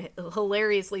 which are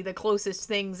hilariously the closest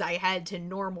things I had to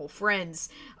normal friends,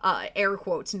 air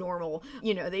quotes normal,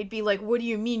 they'd be like, what do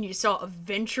you mean you saw a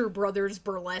Venture Brothers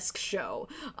burlesque show?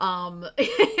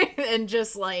 And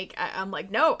just like I'm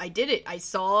like, no, I did it. I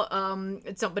saw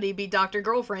somebody be Dr.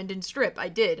 Girlfriend and strip. I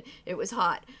did. It was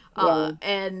hot. Yeah.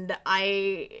 And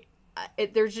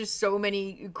there's just so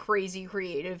many crazy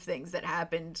creative things that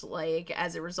happened like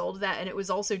as a result of that, and it was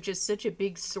also just such a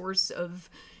big source of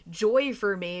joy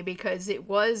for me because it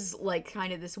was like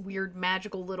kind of this weird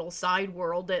magical little side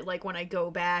world that like when I go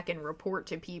back and report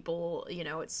to people, you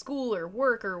know, at school or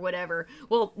work or whatever,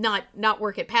 well, not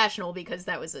work at Passional because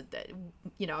that was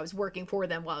you know, I was working for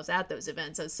them while I was at those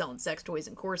events. I was selling sex toys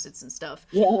and corsets and stuff.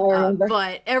 Yeah, I remember.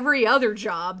 But every other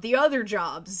job, the other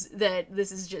jobs that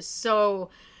this is just so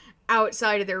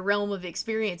outside of their realm of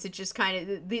experience, it just kind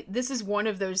of, this is one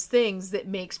of those things that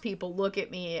makes people look at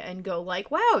me and go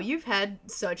like, wow, you've had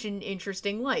such an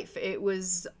interesting life. It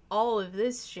was all of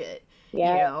this shit.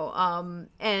 Yeah. You know,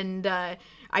 and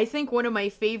I think one of my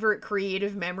favorite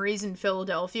creative memories in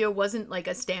Philadelphia wasn't like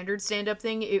a standard stand-up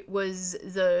thing. It was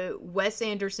the Wes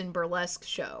Anderson burlesque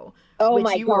show,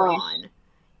 which you were on.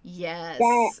 Yes.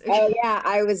 Oh yeah,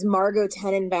 I was Margot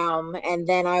Tenenbaum, and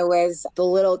then I was the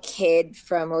little kid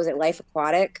from, what was it, Life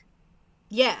Aquatic?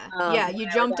 Yeah, yeah. You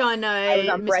jumped on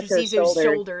Mr. Zizou's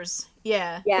shoulders.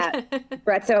 Yeah. Yeah.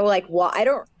 Bretzo, like, well,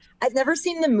 I've never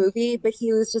seen the movie, but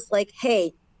he was just like,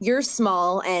 hey, you're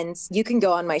small and you can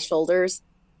go on my shoulders.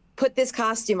 Put this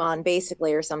costume on,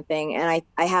 basically, or something. And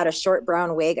I had a short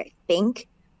brown wig, I think.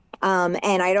 And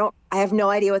I have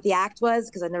no idea what the act was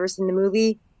because I've never seen the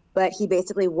movie. But he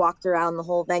basically walked around the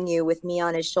whole venue with me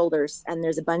on his shoulders, and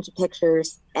there's a bunch of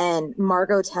pictures. And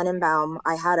Margot Tenenbaum,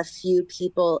 I had a few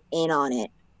people in on it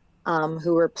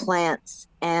who were plants,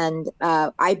 and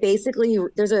I basically,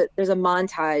 there's a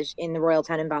montage in the Royal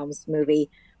Tenenbaums movie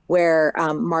where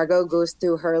Margot goes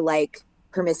through her like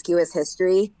promiscuous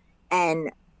history, and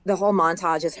the whole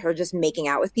montage is her just making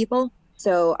out with people.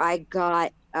 So I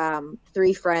got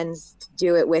 3 friends to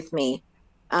do it with me.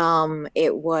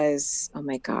 It was, oh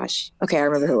my gosh. Okay. I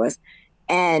remember who it was.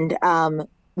 And,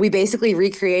 we basically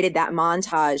recreated that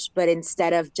montage, but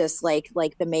instead of just like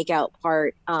the makeout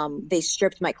part, they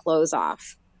stripped my clothes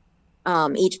off,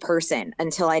 each person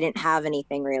until I didn't have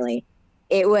anything really.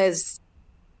 It was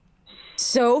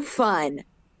so fun.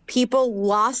 People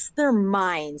lost their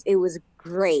minds. It was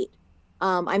great.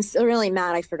 I'm still really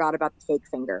mad I forgot about the fake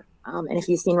finger. And if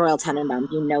you've seen Royal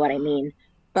Tenenbaums, you know what I mean.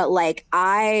 But like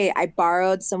I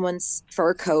borrowed someone's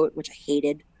fur coat, which I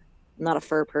hated. I'm not a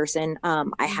fur person.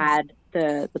 I had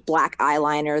the black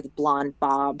eyeliner, the blonde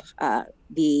bob,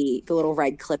 the little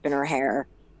red clip in her hair,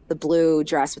 the blue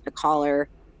dress with the collar.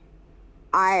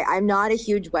 I'm not a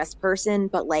huge West person,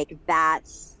 but like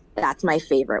that's my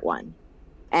favorite one.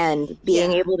 And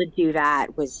being able to do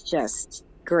that was just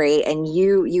great. And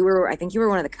you were, I think you were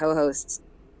one of the co-hosts.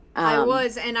 I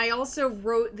was, and I also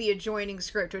wrote the adjoining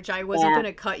script, which I wasn't going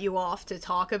to cut you off to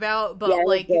talk about, but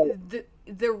like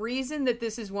the reason that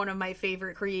this is one of my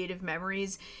favorite creative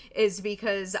memories is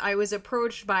because I was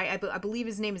approached by, I believe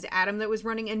his name is Adam, that was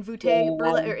running Envoûté.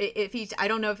 Or if he's, I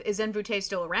don't know if, is Envoûté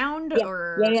still around?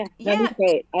 Yeah. That'd be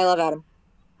great. I love Adam.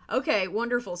 Okay,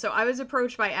 wonderful. So I was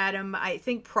approached by Adam, I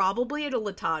think probably at a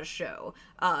Latage show,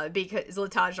 because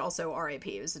Latage also RIP.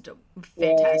 It was a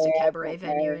fantastic cabaret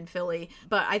venue in Philly.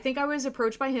 But I think I was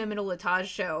approached by him at a Latage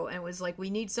show and was like, we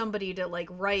need somebody to like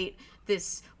write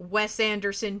this Wes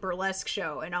Anderson burlesque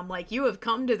show. And I'm like, you have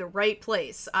come to the right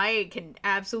place. I can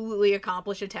absolutely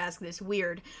accomplish a task this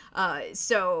weird.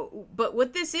 But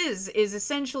what this is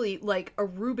essentially like a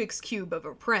Rubik's Cube of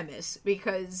a premise,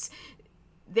 because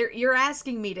you're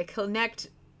asking me to connect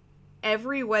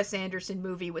every Wes Anderson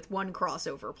movie with one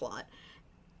crossover plot.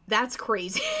 That's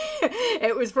crazy.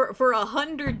 It was for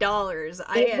 $100.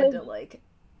 I had to like.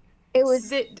 It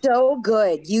was so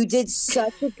good. You did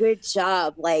such a good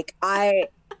job. Like I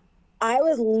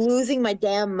was losing my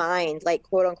damn mind, like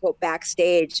quote unquote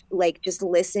backstage, like just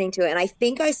listening to it. And I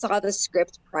think I saw the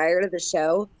script prior to the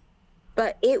show,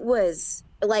 but it was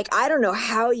like, I don't know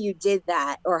how you did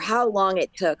that or how long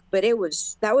it took, but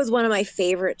that was one of my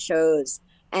favorite shows.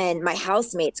 And my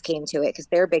housemates came to it because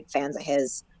they're big fans of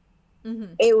his.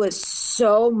 Mm-hmm. It was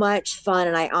so much fun.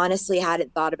 And I honestly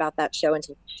hadn't thought about that show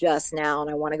until just now. And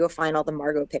I want to go find all the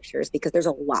Margot pictures because there's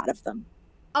a lot of them.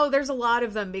 Oh, there's a lot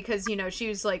of them because, you know, she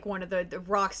was like one of the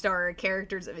rock star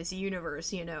characters of his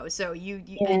universe, you know, so you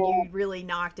really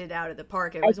knocked it out of the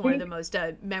park. It was one of the most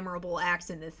memorable acts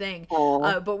in the thing.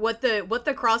 But what the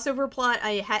crossover plot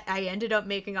I ended up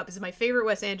making up is my favorite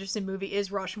Wes Anderson movie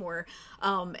is Rushmore.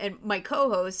 And my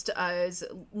co-host is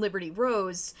Liberty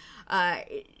Rose.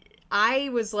 I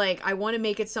was like, I want to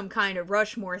make it some kind of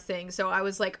Rushmore thing. So I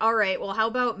was like, all right, well, how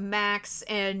about Max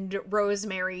and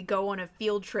Rosemary go on a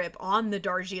field trip on the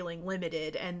Darjeeling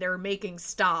Limited and they're making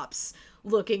stops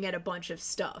looking at a bunch of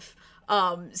stuff.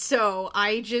 So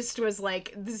I just was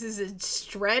like, this is a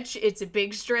stretch. It's a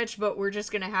big stretch, but we're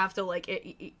just gonna have to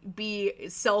like be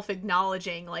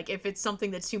self-acknowledging. Like if it's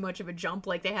something that's too much of a jump,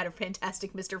 like they had a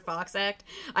fantastic Mr. Fox act,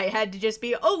 I had to just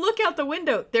be, oh, look out the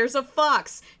window, there's a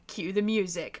fox. Cue the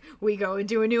music. We go and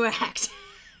do a new act.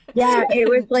 Yeah, it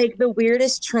was like the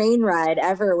weirdest train ride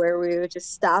ever where we would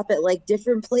just stop at like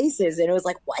different places and it was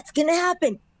like, what's gonna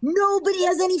happen? Nobody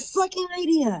has any fucking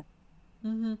idea.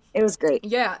 Mm-hmm. It was great.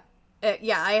 Yeah.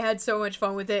 Yeah, I had so much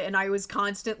fun with it, and I was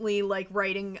constantly like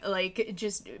writing like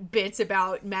just bits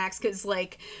about Max because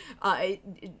like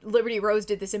Liberty Rose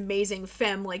did this amazing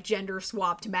femme like gender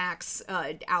swapped Max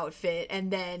outfit,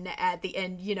 and then at the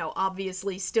end, you know,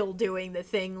 obviously still doing the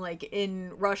thing like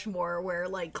in Rushmore where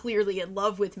like clearly in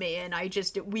love with me, and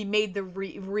we made the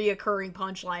reoccurring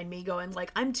punchline me going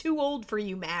like, I'm too old for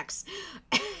you, Max.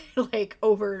 Like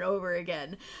over and over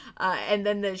again, and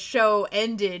then the show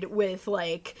ended with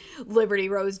like Liberty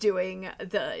Rose doing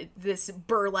this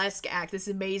burlesque act, this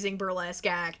amazing burlesque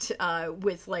act,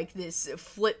 with like this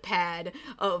flip pad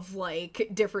of like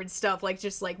different stuff, like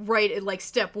just like like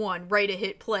step 1, write a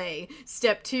hit play,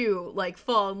 step 2, like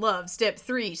fall in love, step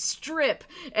 3, strip,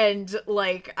 and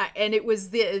like and it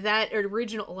was that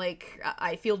original, like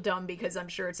I feel dumb because I'm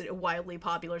sure it's a wildly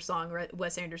popular song.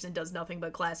 Wes Anderson does nothing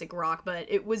but classic rock, but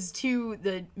it was to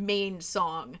the main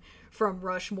song from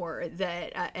Rushmore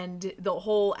that and the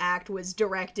whole act was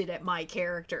directed at my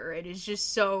character. It is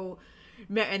just so,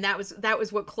 and that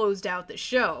was what closed out the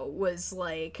show, was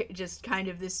like just kind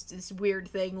of this weird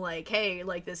thing like, hey,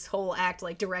 like this whole act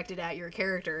like directed at your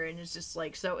character, and it's just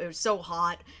like, so it was so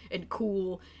hot and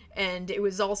cool. And it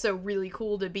was also really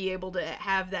cool to be able to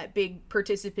have that big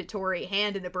participatory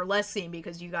hand in the burlesque scene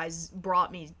because you guys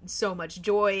brought me so much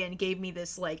joy and gave me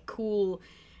this like cool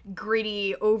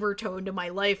gritty overtone to my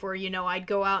life where, you know, I'd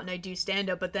go out and I'd do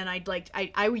stand-up, but then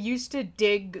I used to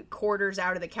dig quarters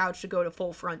out of the couch to go to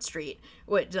Full Front Street,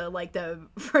 which like the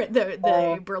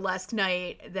burlesque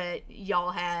night that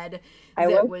y'all had.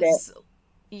 That was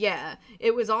yeah,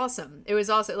 it was awesome. It was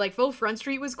awesome. Like Full Front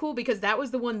Street was cool because that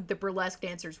was the one the burlesque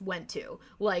dancers went to.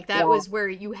 Like that was where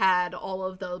you had all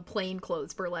of the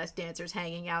plainclothes burlesque dancers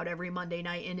hanging out every Monday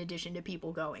night in addition to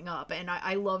people going up. And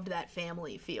I loved that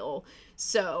family feel.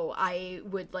 So I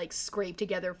would like scrape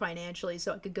together financially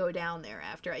so I could go down there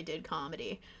after I did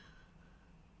comedy.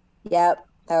 Yep.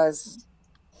 It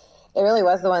really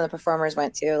was the one the performers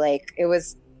went to. Like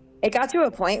it got to a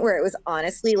point where it was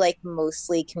honestly like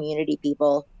mostly community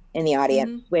people in the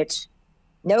audience, which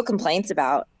no complaints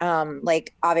about.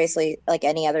 Like obviously like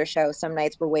any other show, some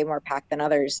nights were way more packed than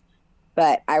others,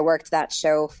 but I worked that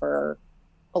show for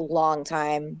a long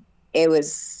time. It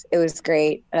was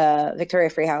great.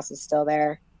 Victoria Freehouse is still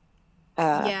there.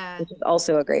 Which is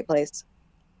also a great place.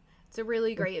 It's a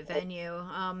really great venue.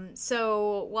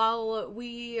 So while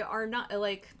we are not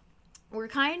like, we're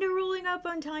kind of rolling up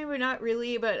on time, but not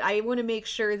really. But I want to make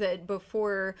sure that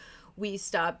before we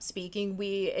stop speaking,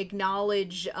 we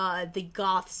acknowledge the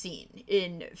goth scene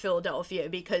in Philadelphia,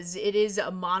 because it is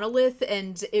a monolith,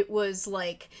 and it was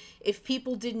like, if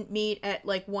people didn't meet at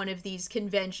like one of these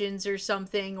conventions or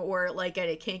something, or like at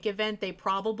a kink event, they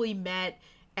probably met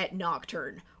at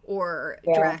Nocturne or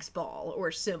Drax Ball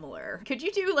or similar. Could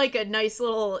you do like a nice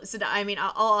little, I mean,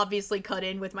 I'll obviously cut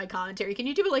in with my commentary. Can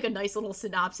you do like a nice little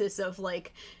synopsis of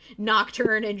like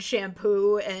Nocturne and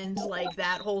Shampoo and like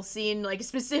that whole scene, like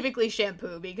specifically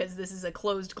Shampoo, because this is a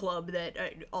closed club that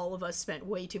all of us spent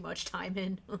way too much time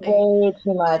in. Like, way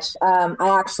too much.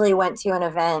 I actually went to an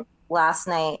event last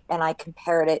night and I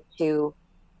compared it to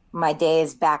my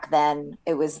days back then.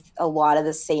 It was a lot of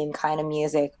the same kind of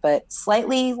music, but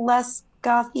slightly less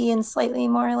gothy and slightly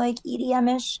more like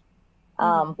EDM-ish.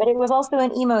 But it was also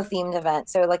an emo themed event.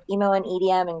 So like emo and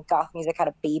EDM and goth music had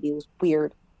a baby. It was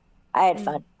weird. I had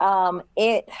fun.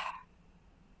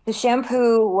 The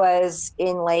Shampoo was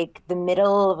in like the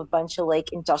middle of a bunch of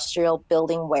like industrial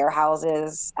building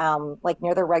warehouses, like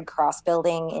near the Red Cross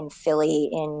building in Philly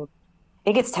I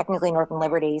think it's technically Northern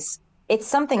Liberties. It's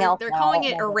something else. They're calling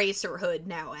it Eraserhood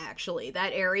now, actually.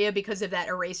 That area, because of that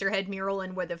Eraserhead mural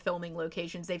and where the filming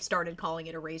locations, they've started calling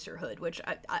it Eraserhood, which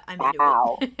I'm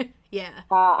into it. Yeah.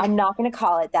 I'm not going to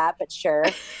call it that, but sure.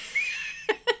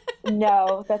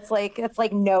 No, that's like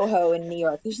NoHo in New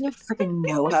York. There's no freaking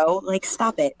NoHo. Like,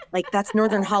 stop it. Like, that's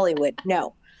Northern Hollywood.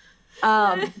 No.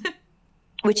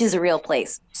 Which is a real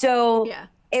place. So yeah.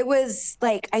 It was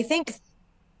like, I think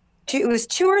it was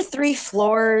 2 or 3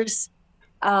 floors.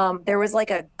 There was like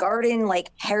a garden,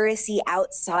 like heresy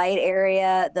outside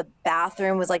area. The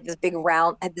bathroom was like this big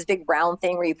round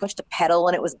thing where you pushed a pedal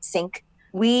and it was a sink.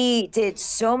 We did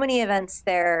so many events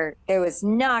there. There was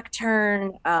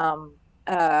Nocturne.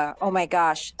 oh my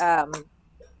gosh. I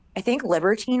think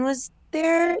Libertine was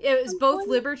there. It was both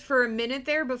Libert for a minute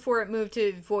there before it moved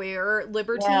to Voyeur. Yeah.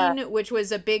 Libertine, which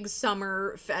was a big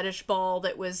summer fetish ball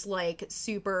that was like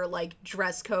super like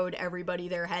dress code. Everybody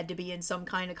there had to be in some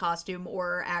kind of costume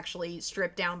or actually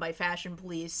stripped down by fashion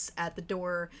police at the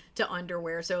door to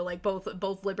underwear. So like both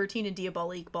Libertine and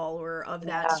Diabolique Ball were of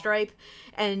that stripe.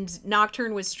 And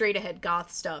Nocturne was straight ahead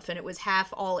goth stuff, and it was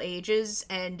half all ages.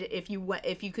 And if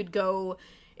you could go,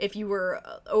 if you were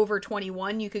over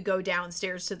 21, you could go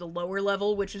downstairs to the lower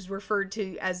level, which is referred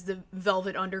to as the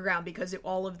Velvet Underground because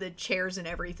all of the chairs and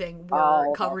everything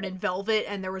were covered in velvet,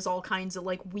 and there was all kinds of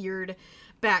like weird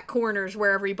back corners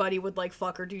where everybody would like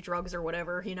fuck or do drugs or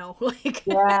whatever, like.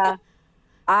 Yeah.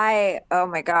 Oh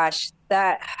my gosh,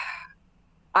 I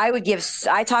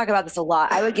talk about this a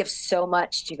lot. I would give so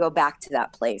much to go back to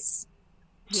that place.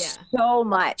 Yeah. So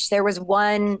much. There was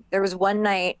one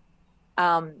night,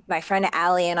 my friend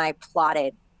Allie and I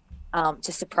plotted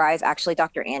to surprise actually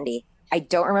Dr. Andy. I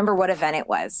don't remember what event it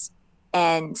was.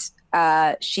 And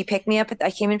she picked me up.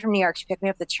 I came in from New York. She picked me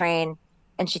up the train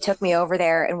and she took me over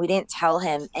there, and we didn't tell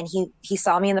him. And he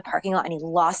saw me in the parking lot and he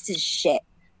lost his shit.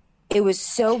 It was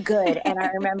so good. And I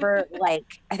remember like,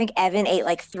 I think Evan ate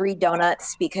like 3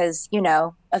 donuts because,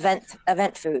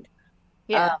 event food.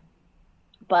 Yeah.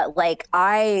 But like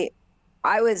I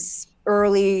was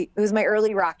early, it was my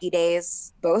early Rocky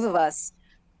days, both of us.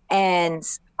 And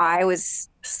I was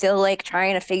still like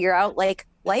trying to figure out like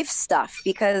life stuff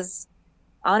because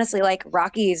honestly, like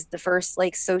Rocky is the first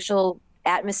like social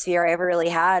atmosphere I ever really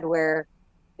had where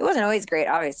it wasn't always great,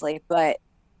 obviously, but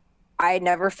I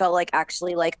never felt like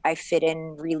actually like I fit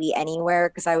in really anywhere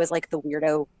because I was like the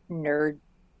weirdo nerd,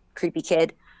 creepy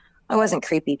kid. I wasn't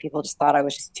creepy. People just thought I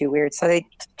was just too weird. So they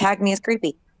tagged me as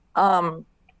creepy.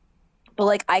 But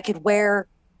like I could wear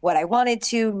what I wanted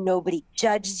to. Nobody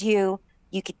judged you.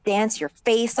 You could dance your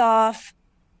face off,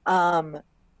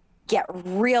 get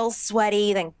real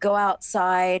sweaty, then go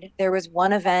outside. There was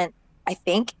one event, I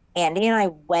think Andy and I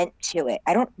went to it.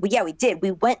 We did.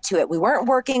 We went to it. We weren't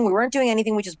working. We weren't doing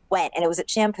anything. We just went, and it was at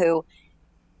Shampoo.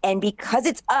 And because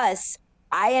it's us,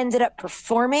 I ended up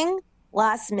performing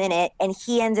last minute, and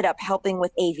he ended up helping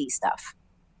with AV stuff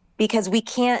because we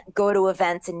can't go to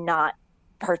events and not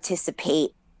participate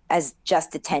as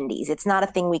just attendees. It's not a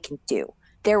thing we can do.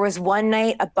 There was one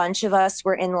night a bunch of us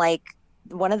were in like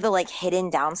one of the like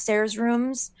hidden downstairs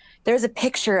rooms. There's a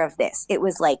picture of this. It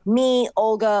was like me,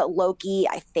 Olga, Loki,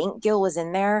 I think Gil was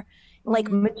in there. Like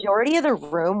majority of the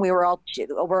room, we're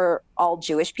all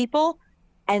Jewish people.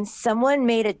 And someone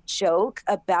made a joke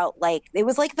about like, it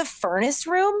was like the furnace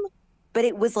room, but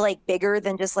it was like bigger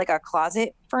than just like a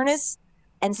closet furnace.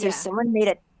 And so someone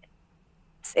made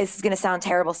this is going to sound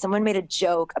terrible. Someone made a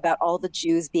joke about all the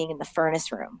Jews being in the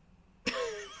furnace room.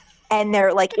 And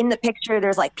they're like in the picture,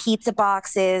 there's like pizza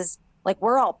boxes. Like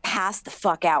we're all passed the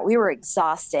fuck out. We were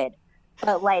exhausted,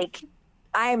 but like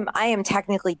I am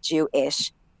technically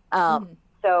Jewish.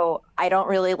 So I don't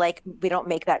really we don't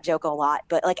make that joke a lot,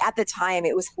 but like at the time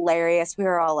it was hilarious. We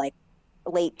were all like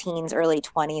late teens, early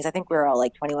 20s. I think we were all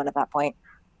like 21 at that point.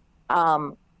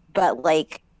 But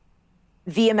like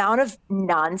the amount of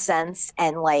nonsense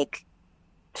and like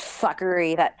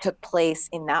fuckery that took place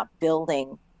in that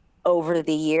building over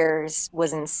the years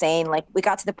was insane. Like we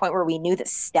got to the point where we knew the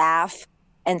staff,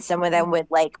 and some of them would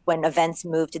like when events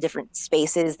moved to different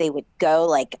spaces, they would go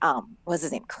like what was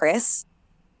his name? Chris?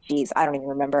 Jeez, I don't even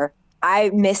remember. I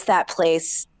miss that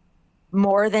place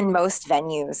more than most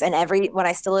venues. And when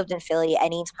I still lived in Philly,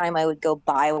 anytime I would go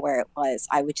by where it was,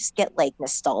 I would just get like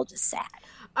nostalgia sad.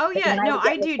 Oh yeah, no,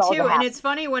 I do too. And it's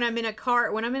funny when I'm in a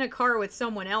car with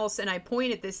someone else and I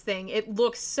point at this thing, it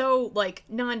looks so like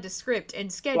nondescript and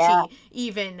sketchy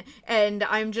even. And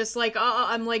I'm just like,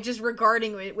 I'm like just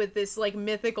regarding it with this like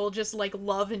mythical, just like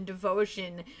love and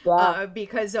devotion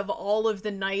because of all of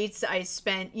the nights I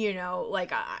spent,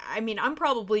 like, I mean, I'm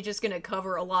probably just going to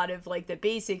cover a lot of like the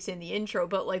basics in the intro,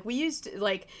 but like we used to,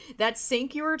 like that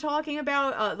sink you were talking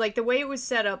about, like the way it was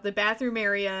set up, the bathroom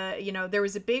area, there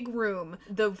was a big room.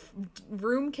 The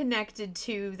room connected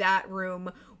to that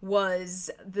room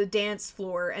was the dance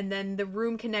floor, and then the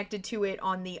room connected to it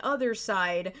on the other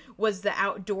side was the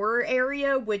outdoor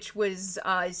area, which was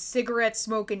cigarette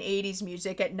smoking 80s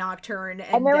music at Nocturne.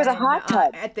 And there was a hot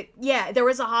tub. There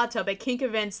was a hot tub. At kink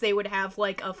events, they would have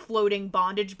like a floating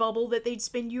bondage bubble that they'd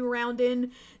spin you around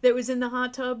in that was in the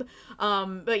hot tub.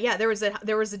 But yeah, there was a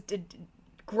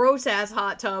gross ass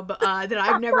hot tub that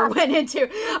I've never went into.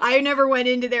 I never went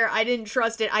into there. I didn't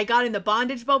trust it. I got in the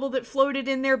bondage bubble that floated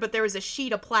in there, but there was a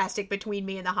sheet of plastic between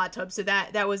me and the hot tub, so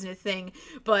that wasn't a thing.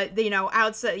 But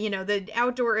outside, the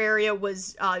outdoor area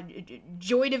was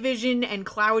Joy Division and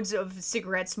clouds of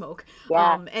cigarette smoke.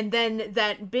 Yeah. And then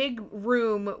that big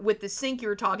room with the sink you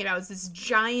were talking about was this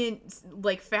giant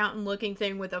like fountain looking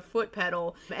thing with a foot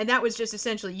pedal, and that was just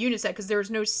essentially unisex because there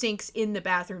was no sinks in the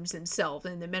bathrooms themselves,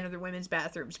 in the men or the women's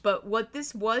bathrooms. But what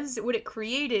it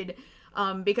created,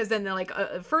 because then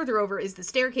further over is the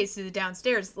staircase to the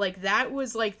downstairs. Like that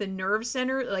was like the nerve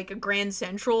center, like a Grand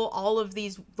Central. All of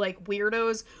these like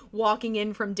weirdos walking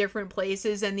in from different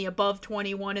places, and the above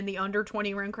 21 and the under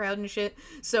 21 crowd and shit.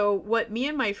 So what me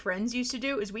and my friends used to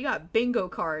do is we got bingo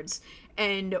cards,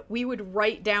 and we would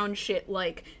write down shit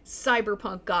like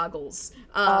cyberpunk goggles,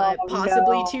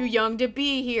 possibly too young to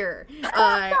be here,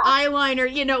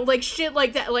 eyeliner, like shit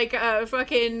like that, like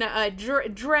fucking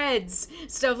dreads,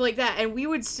 stuff like that. And we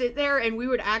would sit there and we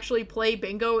would actually play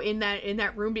bingo in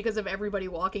that room because of everybody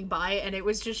walking by, and it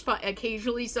was just fun.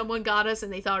 Occasionally someone got us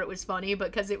and they thought it was funny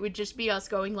because it would just be us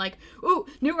going like, ooh,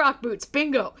 new rock boots,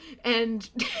 bingo. And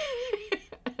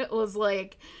it was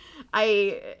like,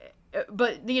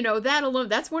 but that alone,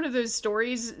 that's one of those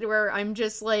stories where I'm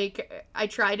just like, I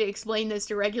try to explain this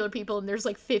to regular people and there's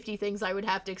like 50 things I would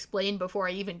have to explain before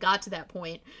I even got to that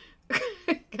point.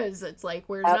 Because it's like,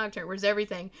 where's Nocturne, where's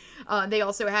everything? They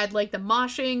also had like the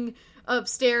moshing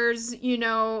upstairs,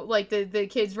 like the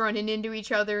kids running into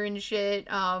each other and shit.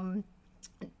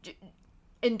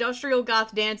 Industrial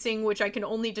goth dancing, which I can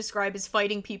only describe as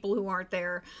fighting people who aren't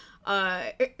there.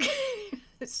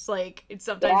 It's like, it's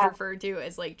sometimes referred to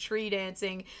as like tree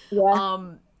dancing.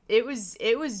 Yeah. It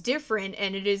was different,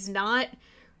 and it is not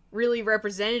really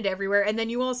represented everywhere. And then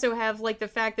you also have like the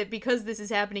fact that because this is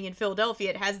happening in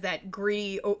Philadelphia, it has that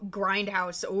gritty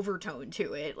grindhouse overtone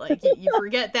to it. Like you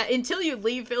forget that until you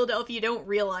leave Philadelphia, you don't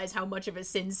realize how much of a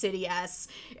Sin City ass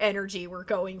energy we're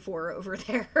going for over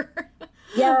there.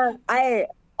 Yeah, I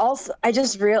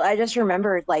just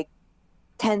remembered like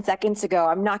 10 seconds ago,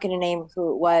 I'm not going to name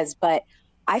who it was, but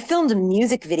I filmed a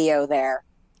music video there,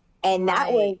 and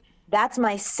that's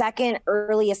my second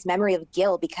earliest memory of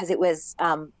Gil, because it was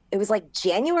like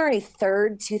January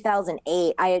 3rd,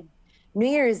 2008. I had New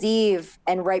Year's Eve,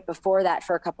 and right before that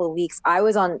for a couple of weeks, I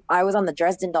was on the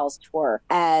Dresden Dolls tour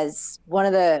as one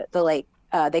of the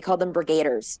they called them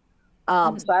brigaders.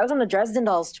 So I was on the Dresden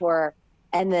Dolls tour,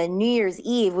 and the New Year's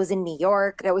Eve was in New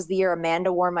York. That was the year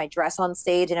Amanda wore my dress on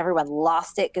stage, and everyone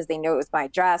lost it because they knew it was my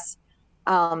dress.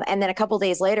 And then a couple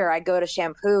days later, I go to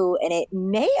Shampoo, and it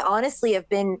may honestly have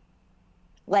been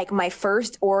like my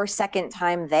first or second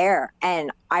time there.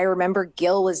 And I remember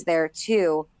Gil was there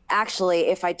too. Actually,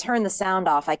 if I turn the sound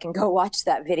off, I can go watch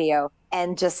that video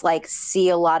and just like see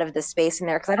a lot of the space in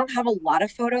there, because I don't have a lot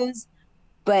of photos.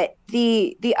 But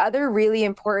the other really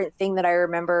important thing that I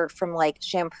remember from like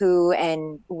Shampoo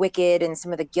and Wicked and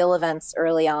some of the Gil events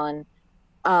early on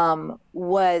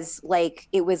was like,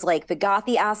 it was like the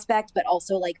gothy aspect, but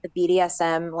also like the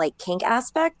BDSM, like kink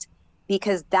aspect,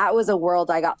 because that was a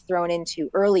world I got thrown into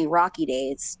early Rocky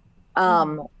days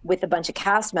with a bunch of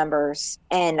cast members.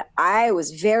 And I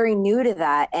was very new to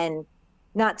that. And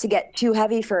not to get too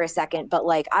heavy for a second, but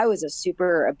like I was a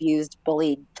super abused,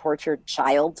 bullied, tortured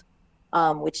child,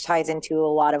 which ties into a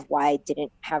lot of why I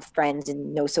didn't have friends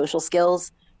and no social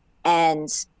skills. And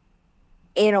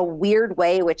in a weird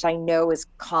way, which I know is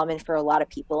common for a lot of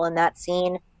people in that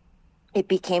scene, it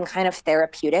became kind of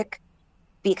therapeutic,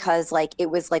 because like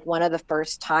it was like one of the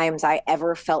first times I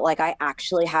ever felt like I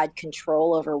actually had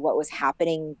control over what was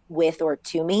happening with or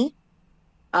to me,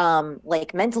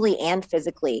 like mentally and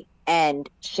physically. And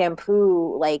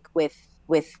Shampoo, like with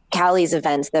Callie's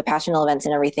events, the Passional events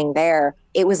and everything there,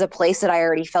 it was a place that I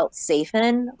already felt safe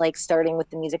in, like starting with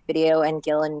the music video and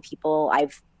Gil and people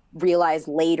I've realized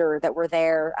later that were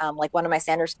there. Like one of my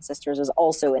Sanderson sisters was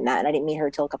also in that, and I didn't meet her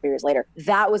till a couple years later.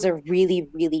 That was a really,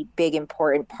 really big,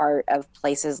 important part of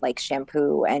places like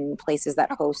Shampoo and places that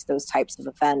host those types of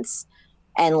events.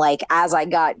 And like, as I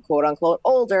got quote unquote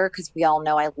older, because we all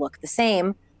know I look the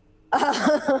same.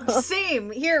 Same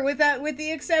here, with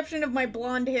the exception of my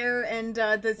blonde hair and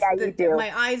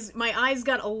my eyes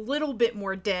got a little bit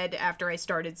more dead after I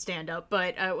started stand up,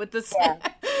 but with this,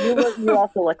 you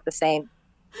also look the same.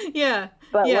 Yeah.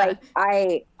 But like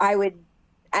I would,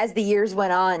 as the years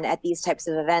went on at these types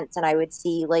of events, and I would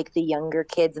see like the younger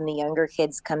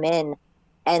kids come in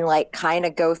and like kind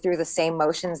of go through the same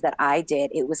motions that I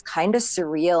did. It was kind of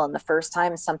surreal. And the first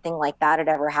time something like that had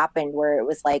ever happened, where it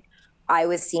was like I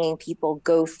was seeing people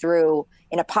go through,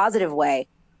 in a positive way,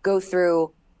 go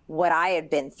through what I had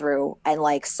been through and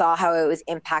like saw how it was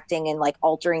impacting and like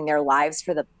altering their lives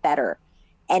for the better.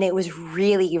 And it was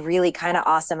really, really kind of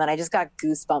awesome. And I just got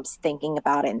goosebumps thinking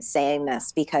about it and saying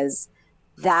this because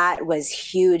that was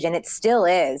huge. And it still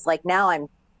is. Like now I'm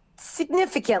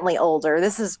significantly older.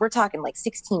 We're talking like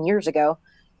 16 years ago.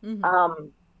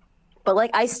 But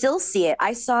like I still see it.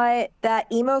 I saw it. That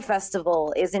emo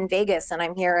festival is in Vegas and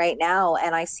I'm here right now.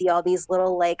 And I see all these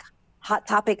little like hot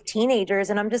topic teenagers.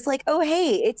 And I'm just like, oh,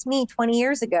 hey, it's me 20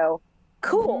 years ago.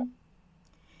 Cool.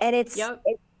 And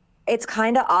it's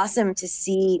kind of awesome to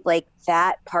see like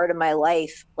that part of my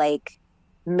life, like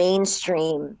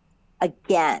mainstream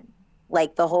again,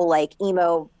 like the whole like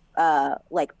emo,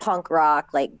 like punk rock,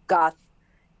 like goth,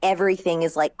 everything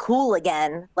is like cool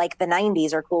again. Like the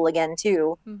 90s are cool again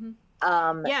too.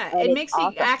 It makes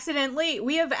awesome.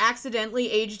 We have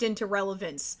accidentally aged into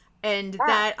relevance. And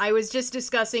that I was just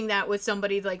discussing that with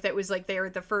somebody like that was like there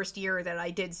the first year that I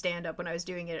did stand up when I was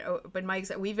doing it. But Mike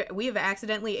said we have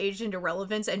accidentally aged into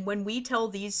relevance, and when we tell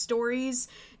these stories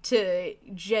to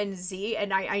Gen Z,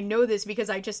 and I know this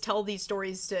because I just tell these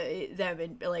stories to them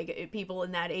and like people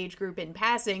in that age group in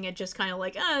passing, and just kind of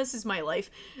like, this is my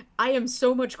life. I am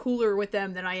so much cooler with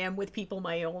them than I am with people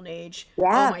my own age.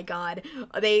 Oh my god,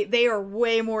 they are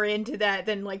way more into that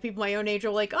than like people my own age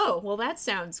are like, oh well, that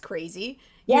sounds crazy.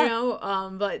 You know,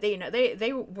 but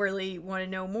they really want to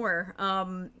know more.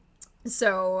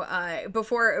 So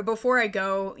before I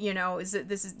go, you know,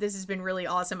 this has been really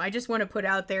awesome. I just want to put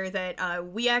out there that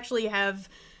we actually have,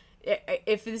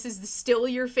 if this is still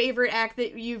your favorite act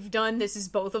that you've done, this is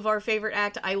both of our favorite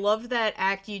act. I love that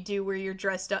act you do where you're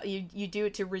dressed up, you do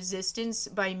it to Resistance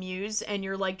by Muse, and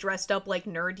you're like dressed up like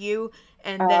Nerd You,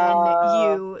 and then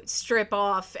you strip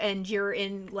off and you're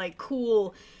in like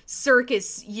cool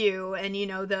circus you, and you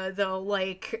know the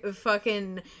like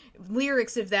fucking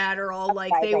lyrics of that are all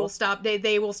like they will stop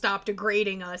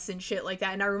degrading us and shit like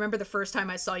that. And I remember the first time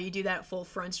I saw you do that full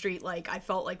Front Street, like I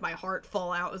felt like my heart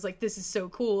fall out. I was like, this is so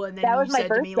cool. And then you said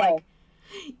to me like,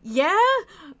 yeah,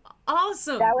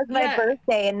 awesome, that was my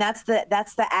birthday, and that's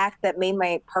the act that made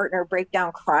my partner break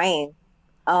down crying.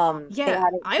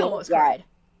 I almost cried.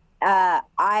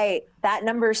 That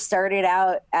number started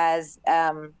out as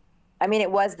I mean,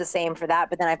 it was the same for that,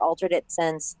 but then I've altered it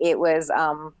since. It was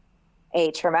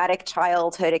a traumatic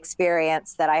childhood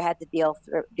experience that I had to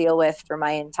deal with for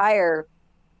my entire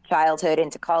childhood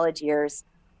into college years.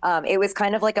 It was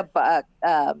kind of like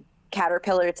a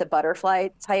caterpillar to butterfly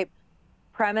type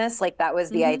premise. Like that was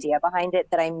the idea behind it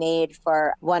that I made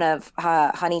for one of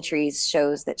Honeytree's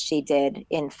shows that she did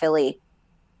in Philly.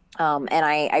 And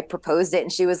I proposed it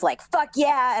and she was like, fuck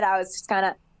yeah. And I was just kind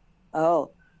of,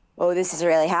 oh, this is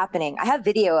really happening. I have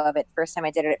video of it. First time I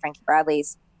did it at Frankie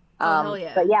Bradley's. Hell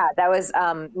yeah. But yeah, that was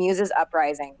Muse's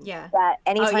Uprising. Yeah. That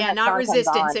anytime not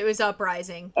Resistance. It was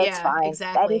Uprising. It's fine.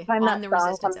 Exactly. Anytime that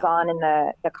song comes on in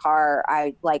the car,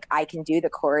 I can do the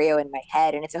choreo in my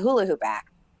head, and it's a hula hoop act.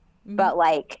 But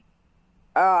like,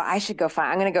 I'm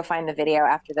gonna go find the video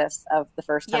after this of the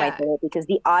first time I did it, because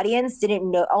the audience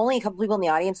didn't know. Only a couple people in the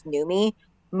audience knew me.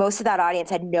 Most of that audience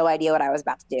had no idea what I was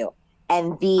about to do,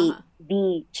 and the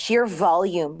sheer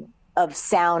volume of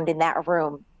sound in that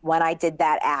room when I did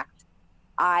that act,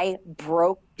 I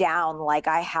broke down like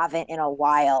I haven't in a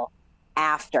while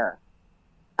after.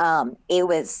 It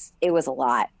was a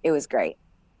lot. It was great.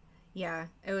 Yeah,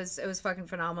 it was fucking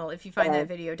phenomenal. If you find that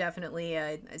video, definitely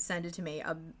send it to me.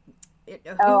 I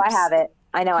have it.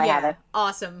 I know I have it.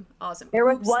 Awesome. There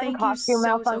was one costume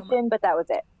malfunction, but that was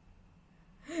it.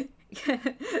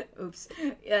 Oops.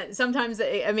 Sometimes,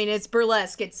 I mean, it's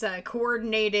burlesque. It's a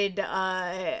coordinated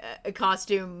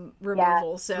costume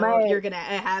removal, you're gonna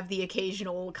have the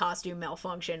occasional costume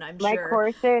malfunction, I'm sure. My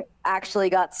corset actually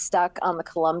got stuck on the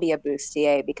Columbia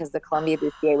bustier because the Columbia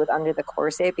bustier was under the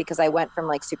corset, because I went from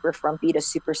like super frumpy to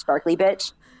super sparkly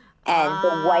bitch, and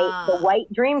the white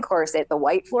dream corset, the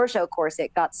white floor show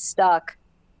corset, got stuck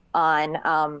on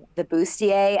the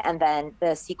bustier, and then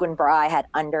the sequin bra I had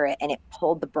under it, and it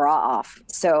pulled the bra off.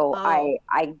 So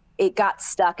it got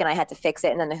stuck and I had to fix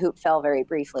it, and then the hoop fell very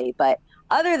briefly. But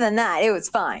other than that, it was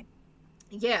fine.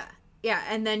 Yeah. Yeah,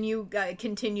 and then you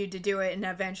continued to do it, and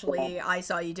eventually I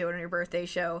saw you do it on your birthday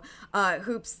show.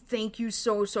 Hoops, thank you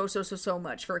so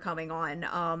much for coming on.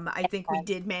 I think we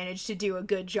did manage to do a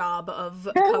good job of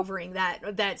covering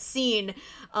that scene.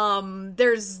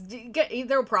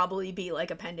 There'll probably be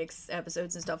like appendix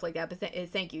episodes and stuff like that, but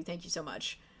thank you so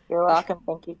much. You're welcome.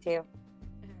 Thank you too.